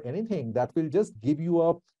Morningstar or anything that will just give you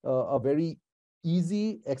a very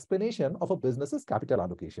easy explanation of a business's capital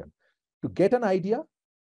allocation. To get an idea,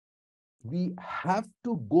 we have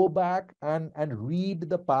to go back and read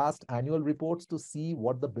the past annual reports to see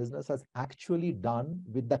what the business has actually done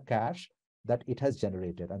with the cash that it has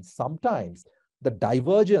generated. And sometimes the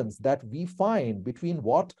divergence that we find between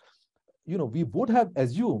what we would have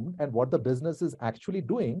assumed and what the business is actually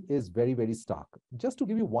doing is very, very stark. Just to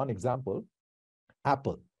give you one example,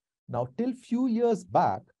 Apple. Now, till few years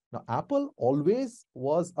back, now Apple always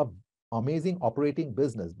was an amazing operating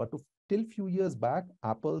business, but till few years back,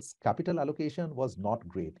 Apple's capital allocation was not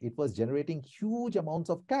great. It was generating huge amounts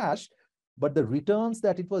of cash, but the returns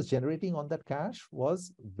that it was generating on that cash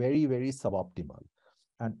was very, very suboptimal.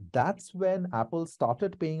 And that's when Apple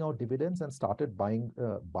started paying out dividends and started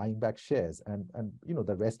buying back shares, and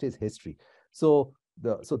the rest is history. So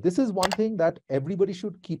this is one thing that everybody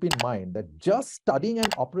should keep in mind, that just studying an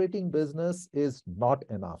operating business is not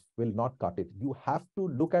enough, will not cut it. You have to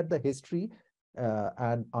look at the history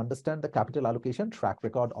and understand the capital allocation track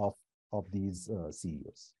record of these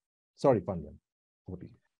CEOs. Sorry, Fanliang, over to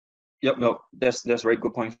you. Yep, no, that's very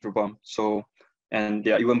good point, Rupam. So, and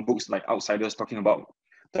there are even books like Outsiders talking about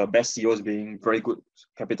the best CEOs being very good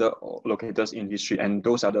capital allocators in history, and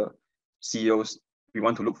those are the CEOs we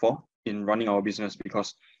want to look for in running our business,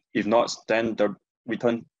 because if not, then the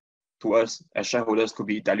return to us as shareholders could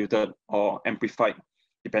be diluted or amplified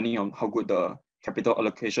depending on how good the capital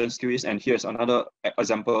allocation skill is. And here's another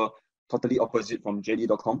example, totally opposite from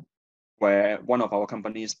JD.com, where one of our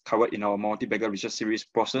companies covered in our multi-bagger research series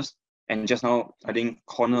process. And just now, I think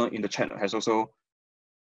Connor in the chat has also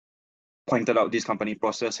pointed out this company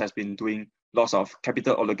process has been doing lots of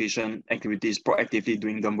capital allocation activities, proactively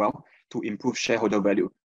doing them well to improve shareholder value,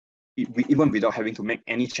 even without having to make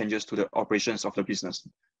any changes to the operations of the business.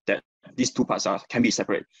 That these two parts can be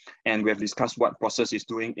separate. And we have discussed what process is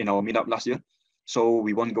doing in our meetup last year, so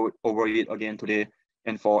we won't go over it again today.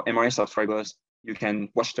 And for MRS subscribers, you can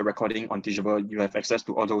watch the recording on Teachable. You have access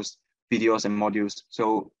to all those videos and modules.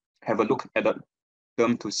 So have a look at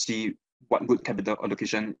them to see what good capital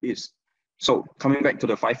allocation is. So coming back to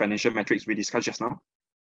the 5 financial metrics we discussed just now,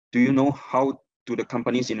 do you know how do the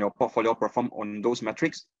companies in your portfolio perform on those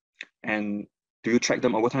metrics? And do you track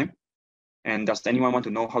them over time? And does anyone want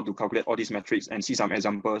to know how to calculate all these metrics and see some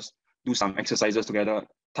examples, do some exercises together?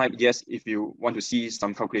 Type yes if you want to see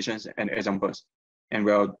some calculations and examples, and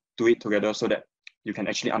we'll do it together so that you can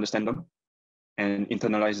actually understand them and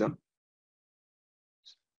internalize them.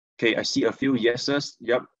 Okay, I see a few yeses.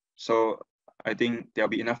 Yep. So I think there'll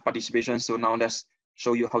be enough participation. So now let's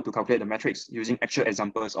show you how to calculate the metrics using actual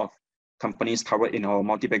examples of companies covered in our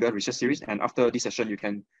multi-bagger research series. And after this session, you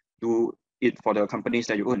can do it for the companies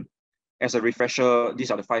that you own. As a refresher, these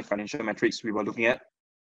are the 5 financial metrics we were looking at.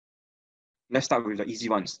 Let's start with the easy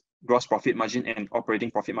ones: gross profit margin and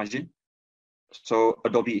operating profit margin. So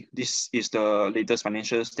Adobe, this is the latest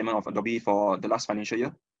financial statement of Adobe for the last financial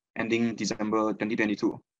year, ending December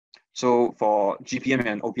 2022. So for GPM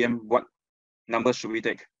and OPM, what numbers should we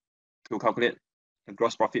take to calculate the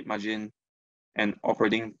gross profit margin and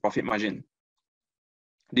operating profit margin?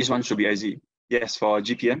 This one should be easy. Yes, for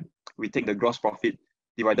GPM, we take the gross profit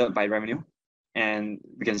divided by revenue. And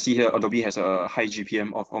we can see here, Adobe has a high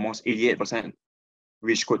GPM of almost 88%,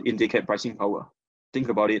 which could indicate pricing power. Think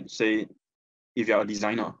about it, say, if you're a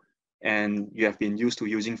designer and you have been used to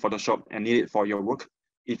using Photoshop and need it for your work,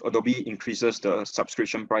 if Adobe increases the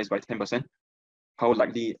subscription price by 10%, how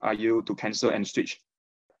likely are you to cancel and switch?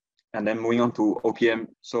 And then moving on to OPM,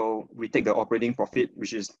 so we take the operating profit,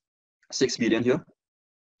 which is 6 billion here,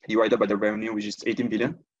 divided by the revenue, which is 18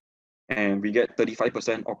 billion, and we get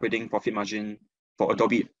 35% operating profit margin for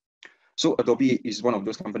Adobe. So Adobe is one of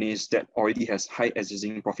those companies that already has high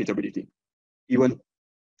existing profitability, even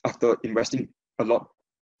after investing a lot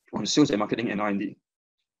on sales and marketing and R&D.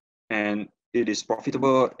 And it is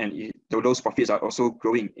profitable, and those profits are also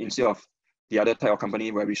growing instead of the other type of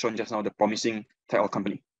company where we shown just now, the promising type of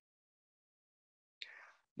company.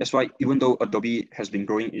 That's why even though Adobe has been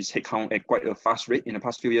growing its headcount at quite a fast rate in the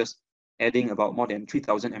past few years, adding about more than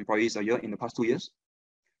 3,000 employees a year in the past 2 years,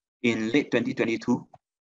 in late 2022,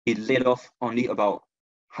 it laid off only about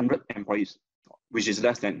 100 employees, which is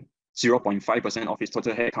less than 0.5% of its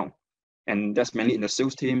total headcount. And that's mainly in the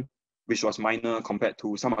sales team, which was minor compared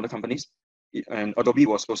to some other companies. And Adobe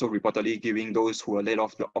was also reportedly giving those who were laid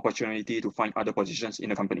off the opportunity to find other positions in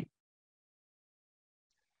the company.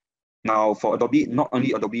 Now for Adobe, not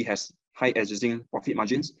only Adobe has high existing profit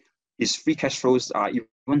margins, its free cash flows are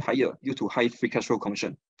even higher due to high free cash flow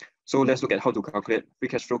conversion. So let's look at how to calculate free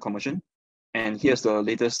cash flow conversion. And here's the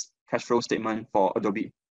latest cash flow statement for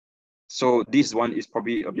Adobe. So this one is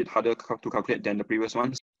probably a bit harder to calculate than the previous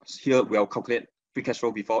ones. Here we'll calculate free cash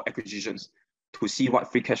flow before acquisitions to see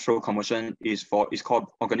what free cash flow conversion is called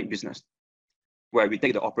organic business, where we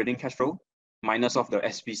take the operating cash flow minus off the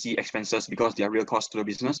SPC expenses because they are real costs to the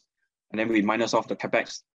business, and then we minus off the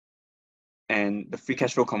capex. And the free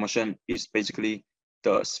cash flow conversion is basically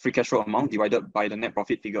the free cash flow amount divided by the net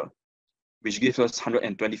profit figure, which gives us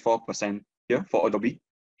 124% here for Adobe.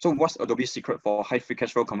 So what's Adobe's secret for high free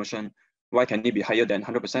cash flow conversion? Why can it be higher than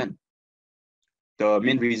 100%? The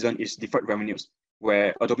main reason is deferred revenues,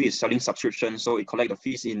 where Adobe is selling subscriptions, so it collects the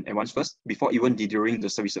fees in advance first before even delivering the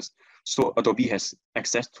services. So Adobe has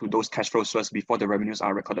access to those cash flows first before the revenues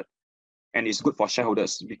are recorded. And it's good for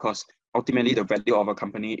shareholders because ultimately the value of a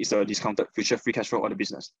company is a discounted future free cash flow of the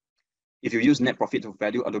business. If you use net profit to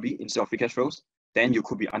value Adobe instead of free cash flows, then you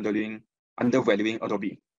could be undervaluing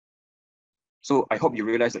Adobe. So I hope you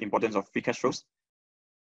realize the importance of free cash flows.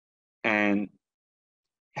 And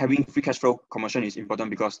having free cash flow conversion is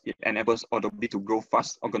important because it enables Adobe to grow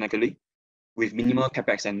fast organically with minimal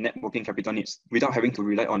capex and net working capital needs without having to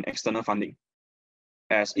rely on external funding,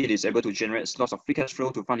 as it is able to generate lots of free cash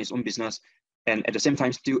flow to fund its own business, and at the same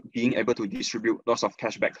time still being able to distribute lots of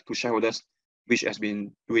cash back to shareholders, which has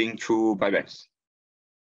been doing through buybacks.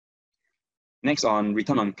 Next, on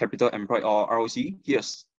return on capital employed, or ROC,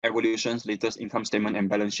 here's Evolution's latest income statement and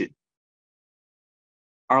balance sheet.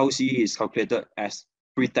 ROC is calculated as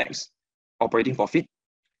pre-tax operating profit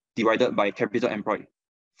divided by capital employed.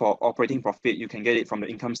 For operating profit, you can get it from the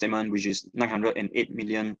income statement, which is 908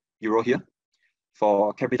 million euro here.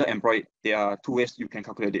 For capital employed, there are 2 ways you can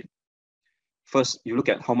calculate it. First, you look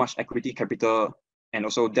at how much equity capital and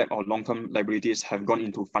also debt or long-term liabilities have gone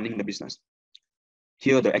into funding the business.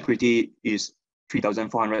 Here, the equity is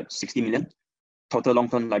 3,460 million. Total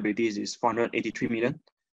long-term liabilities is 483 million.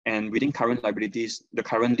 And within current liabilities, the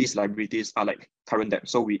current lease liabilities are like current debt.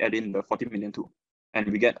 So we add in the 40 million too. And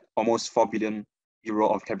we get almost 4 billion euro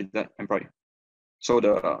of capital employed. So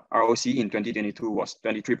the ROC in 2022 was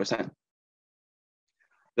 23%.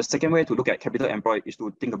 The second way to look at capital employed is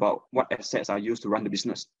to think about what assets are used to run the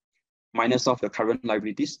business, minus off the current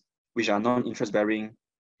liabilities, which are non-interest bearing,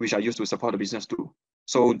 which are used to support the business too.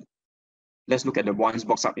 So let's look at the ones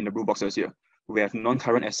boxed up in the blue boxes here. We have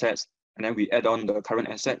non-current assets, and then we add on the current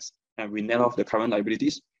assets, and we net off the current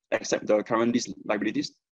liabilities, except the current lease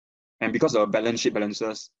liabilities. And because of balance sheet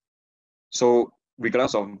balances, so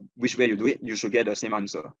regardless of which way you do it, you should get the same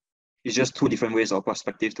answer. It's just 2 different ways or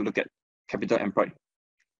perspectives to look at capital employed.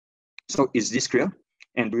 So is this clear?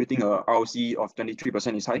 And do you think a ROC of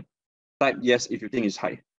 23% is high? Type yes if you think it's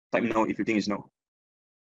high. Type no if you think it's no.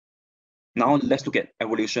 Now let's look at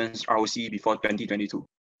Evolution's ROC before 2022.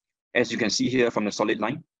 As you can see here from the solid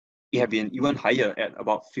line, it had been even higher at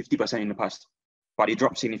about 50% in the past, but it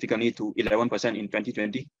dropped significantly to 11% in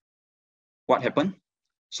 2020. What happened?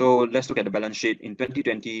 So let's look at the balance sheet. In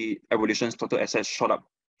 2020, Evolution's total assets shot up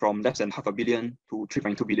from less than $500 million to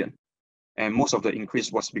 $3.2 billion. And most of the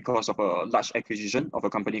increase was because of a large acquisition of a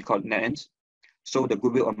company called NetEnt. So the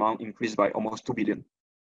goodwill amount increased by almost $2 billion.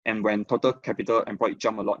 And when total capital employed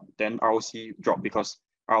jumped a lot, then ROC dropped because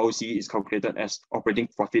ROC is calculated as operating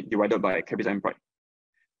profit divided by capital employed.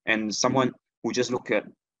 And someone who just look at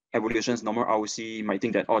Evolution's normal ROC might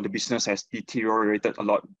think that, oh, the business has deteriorated a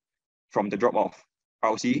lot from the drop of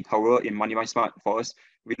ROC. However, in MoneyWiseSmart, for us,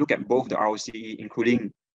 we look at both the ROC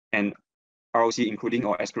including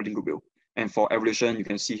or excluding goodwill. And for Evolution, you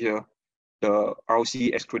can see here, the ROC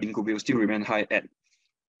excluding goodwill still remain high at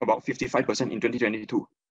about 55% in 2022.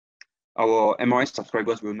 Our MRS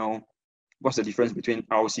subscribers will know what's the difference between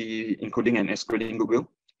ROC including and excluding goodwill,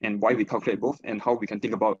 and why we calculate both, and how we can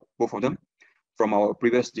think about both of them from our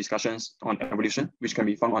previous discussions on Evolution, which can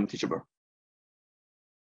be found on Teachable.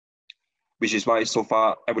 Which is why so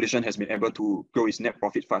far Evolution has been able to grow its net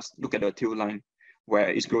profit fast. Look at the tail line, where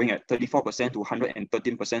it's growing at 34% to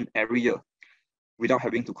 113% every year without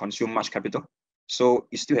having to consume much capital. So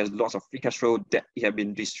it still has lots of free cash flow that it has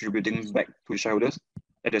been distributing back to shareholders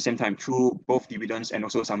at the same time through both dividends and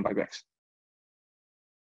also some buybacks.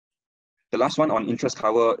 The last one on interest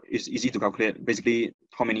cover is easy to calculate. Basically,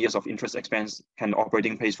 how many years of interest expense can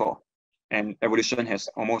operating pay for? And Evolution has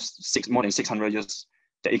almost more than 600 years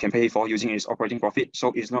that it can pay for using its operating profit.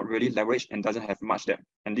 So it's not really leveraged and doesn't have much debt.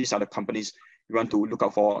 And these are the companies we want to look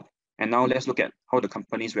out for. And now let's look at how the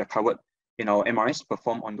companies we are covered in our MRS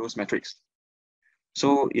perform on those metrics.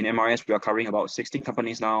 So in MRS, we are covering about 16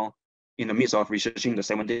 companies now in the midst of researching the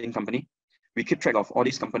 17th company. We keep track of all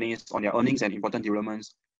these companies on their earnings and important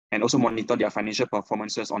developments, and also monitor their financial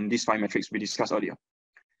performances on these 5 metrics we discussed earlier.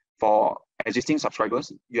 For existing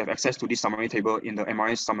subscribers, you have access to this summary table in the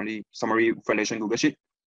MRS summary valuation Google Sheet.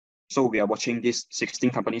 So we are watching these 16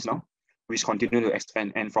 companies now, which continue to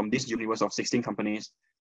expand. And from this universe of 16 companies,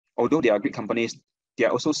 although they are great companies, there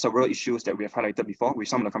are also several issues that we have highlighted before with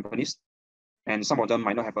some of the companies. And some of them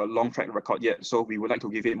might not have a long track record yet, so we would like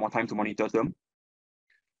to give it more time to monitor them.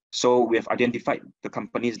 So we have identified the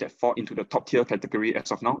companies that fall into the top tier category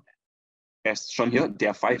as of now. As shown here, there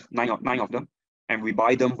are 9 of them, and we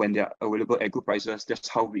buy them when they are available at good prices. That's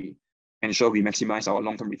how we ensure we maximize our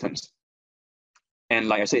long-term returns. And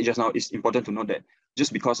like I said just now, it's important to note that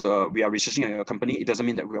just because we are researching a company, it doesn't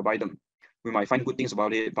mean that we will buy them. We might find good things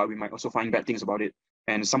about it, but we might also find bad things about it.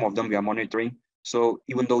 And some of them we are monitoring. So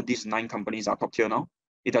even though these 9 companies are top tier now,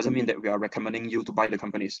 it doesn't mean that we are recommending you to buy the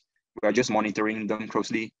companies. We are just monitoring them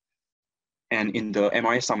closely. And in the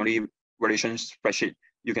MRS summary valuation spreadsheet,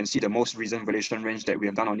 you can see the most recent valuation range that we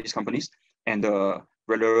have done on these companies and the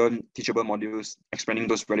relevant teachable modules explaining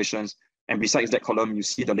those valuations. And besides that column, you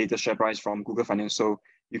see the latest share price from Google Finance. So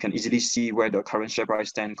you can easily see where the current share price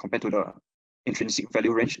stands compared to the intrinsic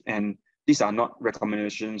value range. And these are not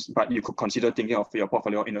recommendations, but you could consider thinking of your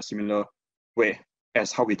portfolio in a similar way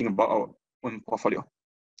as how we think about our own portfolio.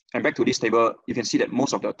 And back to this table, you can see that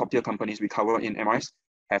most of the top tier companies we cover in MRS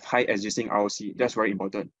have high existing ROC. That's very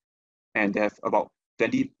important. And they have about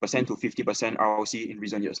 20% to 50% ROC in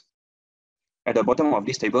recent years. At the bottom of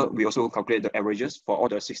this table, we also calculate the averages for all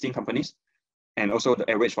the 16 companies and also the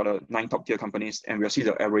average for the 9 top tier companies. And we'll see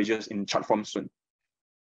the averages in chart form soon.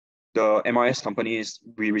 The MRS companies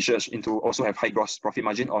we research into also have high gross profit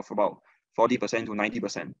margin of about 40% to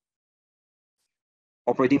 90%.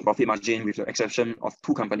 Operating profit margin with the exception of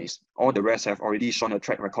 2 companies. All the rest have already shown a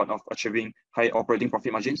track record of achieving high operating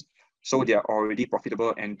profit margins. So they are already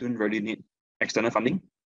profitable and don't really need external funding.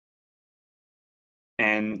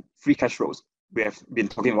 And free cash flows. We have been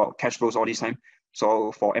talking about cash flows all this time.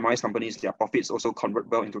 So for MRS companies, their profits also convert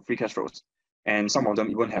well into free cash flows. And some of them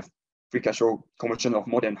even have free cash flow conversion of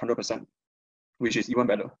more than 100%, which is even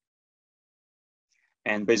better.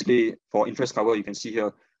 And basically for interest cover, you can see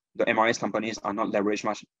here, the MRS companies are not leveraged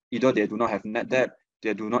much. Either they do not have net debt,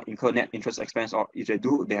 they do not incur net interest expense, or if they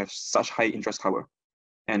do, they have such high interest cover.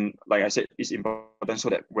 And like I said, it's important so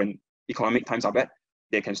that when economic times are bad,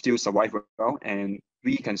 they can still survive well, and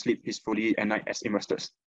we can sleep peacefully at night as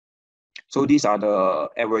investors. So these are the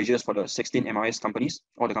averages for the 16 MRS companies,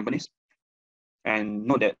 all the companies. And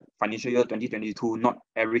note that financial year 2022, not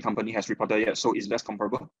every company has reported yet, so it's less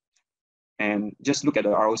comparable. And just look at the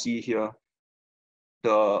ROC here.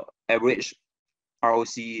 The average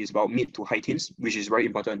ROC is about mid to high teens, which is very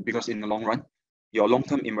important because in the long run, your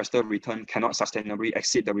long-term investor return cannot sustainably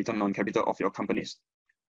exceed the return on capital of your companies.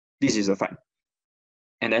 This is a fact.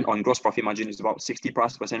 And then on gross profit margin is about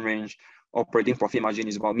 60+% range, operating profit margin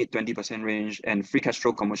is about mid 20% range, and free cash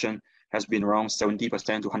flow conversion has been around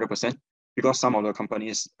 70% to 100%, because some of the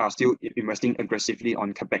companies are still investing aggressively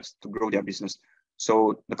on capex to grow their business.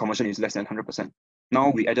 So the conversion is less than 100%.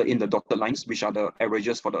 Now we added in the dotted lines, which are the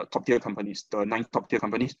averages for the top tier companies, the 9 top tier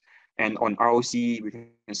companies. And on ROC, we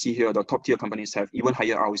can see here the top tier companies have even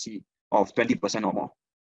higher ROC of 20% or more.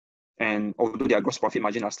 And although their gross profit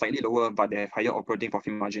margin are slightly lower, but they have higher operating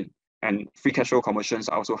profit margin. And free cash flow conversions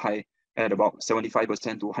are also high at about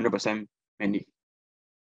 75% to 100% mainly.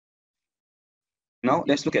 Now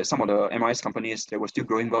let's look at some of the MIS companies that were still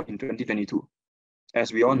growing well in 2022.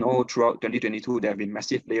 As we all know, throughout 2022, there have been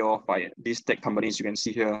massive layoffs by these tech companies. You can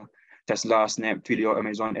see here, Tesla, Snap, Twilio,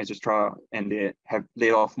 Amazon, etc. And they have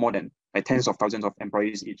laid off more than tens of thousands of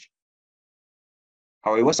employees each.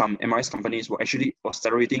 However, some MIS companies were actually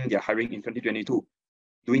accelerating their hiring in 2022,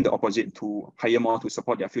 doing the opposite to hire more to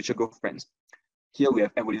support their future growth plans. Here we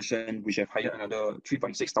have Evolution, which have hired another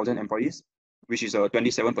 3.6 thousand employees, which is a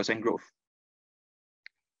 27% growth.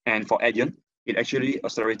 And for Adyen, it actually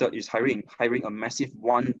accelerated its hiring a massive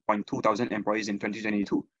 1.2 thousand employees in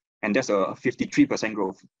 2022. And that's a 53%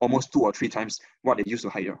 growth, almost 2 or 3 times what they used to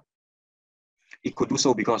hire. It could do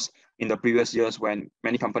so because in the previous years, when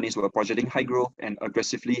many companies were projecting high growth and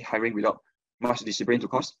aggressively hiring without much discipline to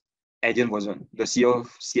cost, Adyen wasn't. The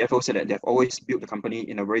CFO said that they've always built the company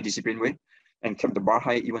in a very disciplined way and kept the bar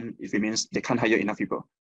high, even if it means they can't hire enough people.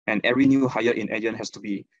 And every new hire in Adyen has to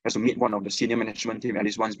meet one of the senior management team at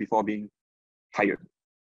least once before being hired.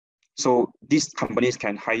 So these companies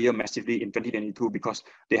can hire massively in 2022 because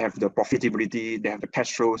they have the profitability, they have the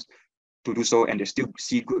cash flows to do so, and they still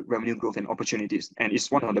see good revenue growth and opportunities. And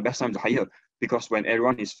it's one of the best times to hire, because when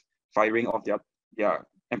everyone is firing off their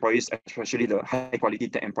employees, especially the high quality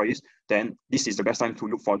tech employees, then this is the best time to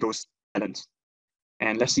look for those talents.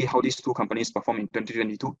 And let's see how these 2 companies perform in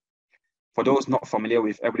 2022. For those not familiar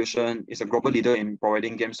with Evolution, it's a global leader in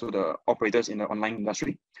providing games to the operators in the online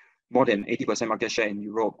industry. More than 80% market share in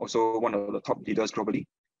Europe, also one of the top leaders globally.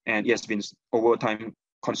 And it has been over time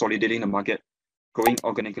consolidating the market, growing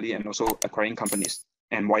organically, and also acquiring companies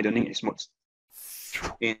and widening its moats.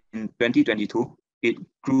 In 2022, it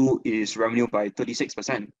grew its revenue by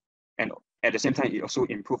 36%. And at the same time, it also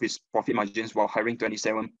improved its profit margins while hiring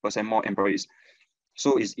 27% more employees.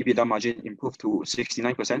 So its EBITDA margin improved to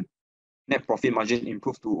 69%. Net profit margin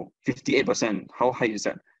improved to 58%. How high is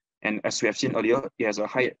that? And as we have seen earlier, it has a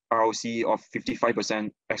high ROC of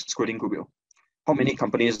 55%, excluding goodwill. How many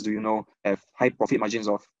companies do you know have high profit margins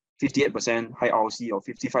of 58%, high ROC of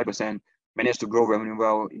 55%, managed to grow revenue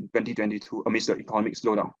well in 2022 amidst the economic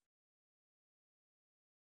slowdown?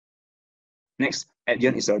 Next,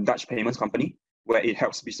 Adyen is a Dutch payments company where it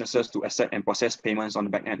helps businesses to accept and process payments on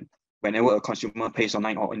the back end whenever a consumer pays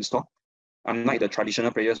online or in store. Unlike the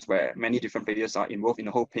traditional players where many different players are involved in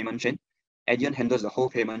the whole payment chain, Adyen handles the whole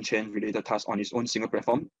payment chain related tasks on its own single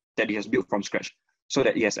platform that it has built from scratch, so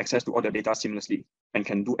that it has access to all the data seamlessly and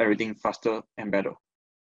can do everything faster and better.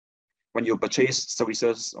 When you purchase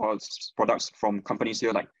services or products from companies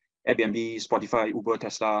here like Airbnb, Spotify, Uber,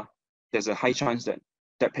 Tesla, there's a high chance that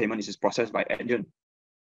that payment is processed by Adyen.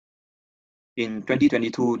 In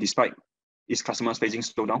 2022, despite its customers facing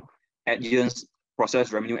slowdown, Adyen's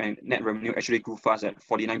processed revenue and net revenue actually grew fast at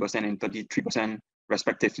 49% and 33%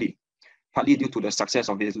 respectively, partly due to the success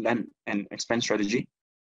of its land and expand strategy,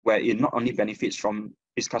 where it not only benefits from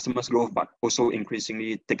its customers' growth, but also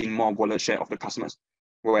increasingly taking more wallet share of the customers,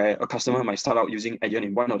 where a customer might start out using Adyen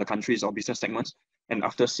in one of the countries or business segments, and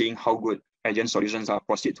after seeing how good Adyen solutions are,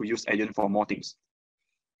 proceed to use Adyen for more things.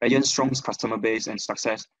 Adyen's strong customer base and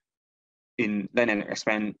success in land and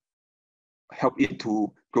expand help it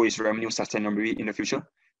to grow its revenue sustainably in the future,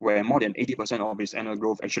 where more than 80% of its annual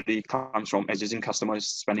growth actually comes from existing customers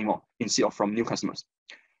spending more instead of from new customers.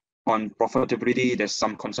 On profitability, there's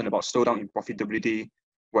some concern about slowdown in profitability,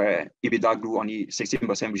 where EBITDA grew only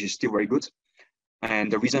 16%, which is still very good.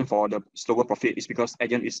 And the reason for the slower profit is because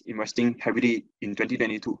Adyen is investing heavily in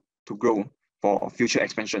 2022 to grow for future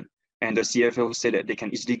expansion. And the CFO said that they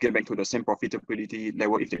can easily get back to the same profitability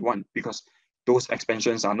level if they want, because those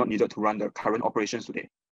expansions are not needed to run the current operations today.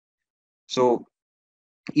 So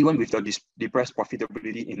even with the depressed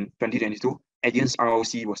profitability in 2022, Adyen's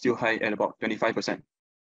ROC was still high at about 25%.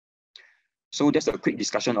 So that's a quick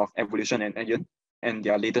discussion of Evolution and Adyen and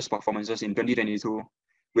their latest performances in 2022.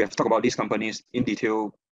 We have talked about these companies in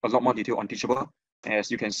detail, a lot more detail on Teachable.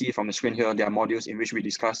 As you can see from the screen here, there are modules in which we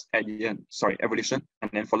discuss Evolution,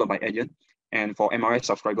 and then followed by Adyen. And for MRS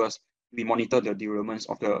subscribers, we monitor the developments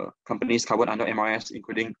of the companies covered under MIS,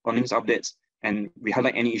 including earnings updates, and we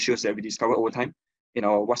highlight any issues that we discover over time in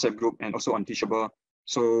our WhatsApp group and also on Teachable,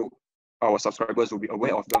 so our subscribers will be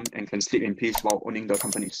aware of them and can sleep in peace while owning the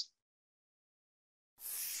companies.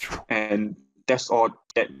 And that's all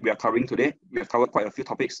that we are covering today. We have covered quite a few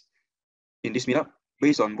topics in this meetup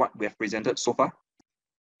based on what we have presented so far.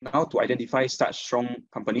 Now, to identify such strong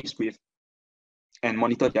companies with and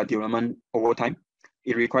monitor their development over time,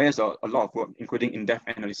 it requires a lot of work, including in-depth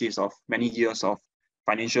analysis of many years of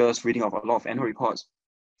financials, reading of a lot of annual reports.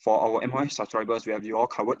 For our MOI subscribers, we have you all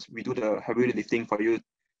covered. We do the heavy lifting for you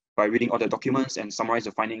by reading all the documents and summarize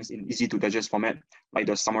the findings in easy to digest format, like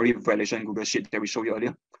the summary valuation Google Sheet that we showed you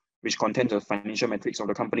earlier, which contains the financial metrics of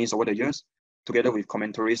the companies over the years, together with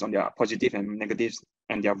commentaries on their positive and negatives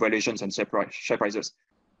and their valuations and share prices.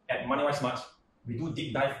 At MoneyWiseSmart, we do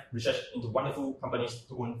deep dive research into wonderful companies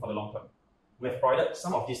to own for the long term. We have provided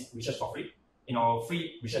some of this research for free in our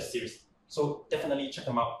free research series. So definitely check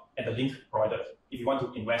them out at the link provided if you want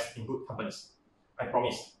to invest in good companies. I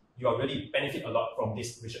promise you will really benefit a lot from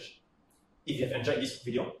this research. If you have enjoyed this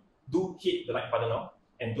video, do hit the like button now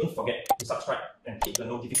and don't forget to subscribe and hit the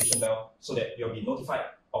notification bell so that you'll be notified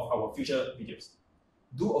of our future videos.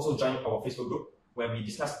 Do also join our Facebook group where we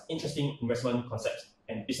discuss interesting investment concepts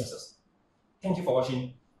and businesses. Thank you for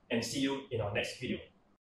watching and see you in our next video.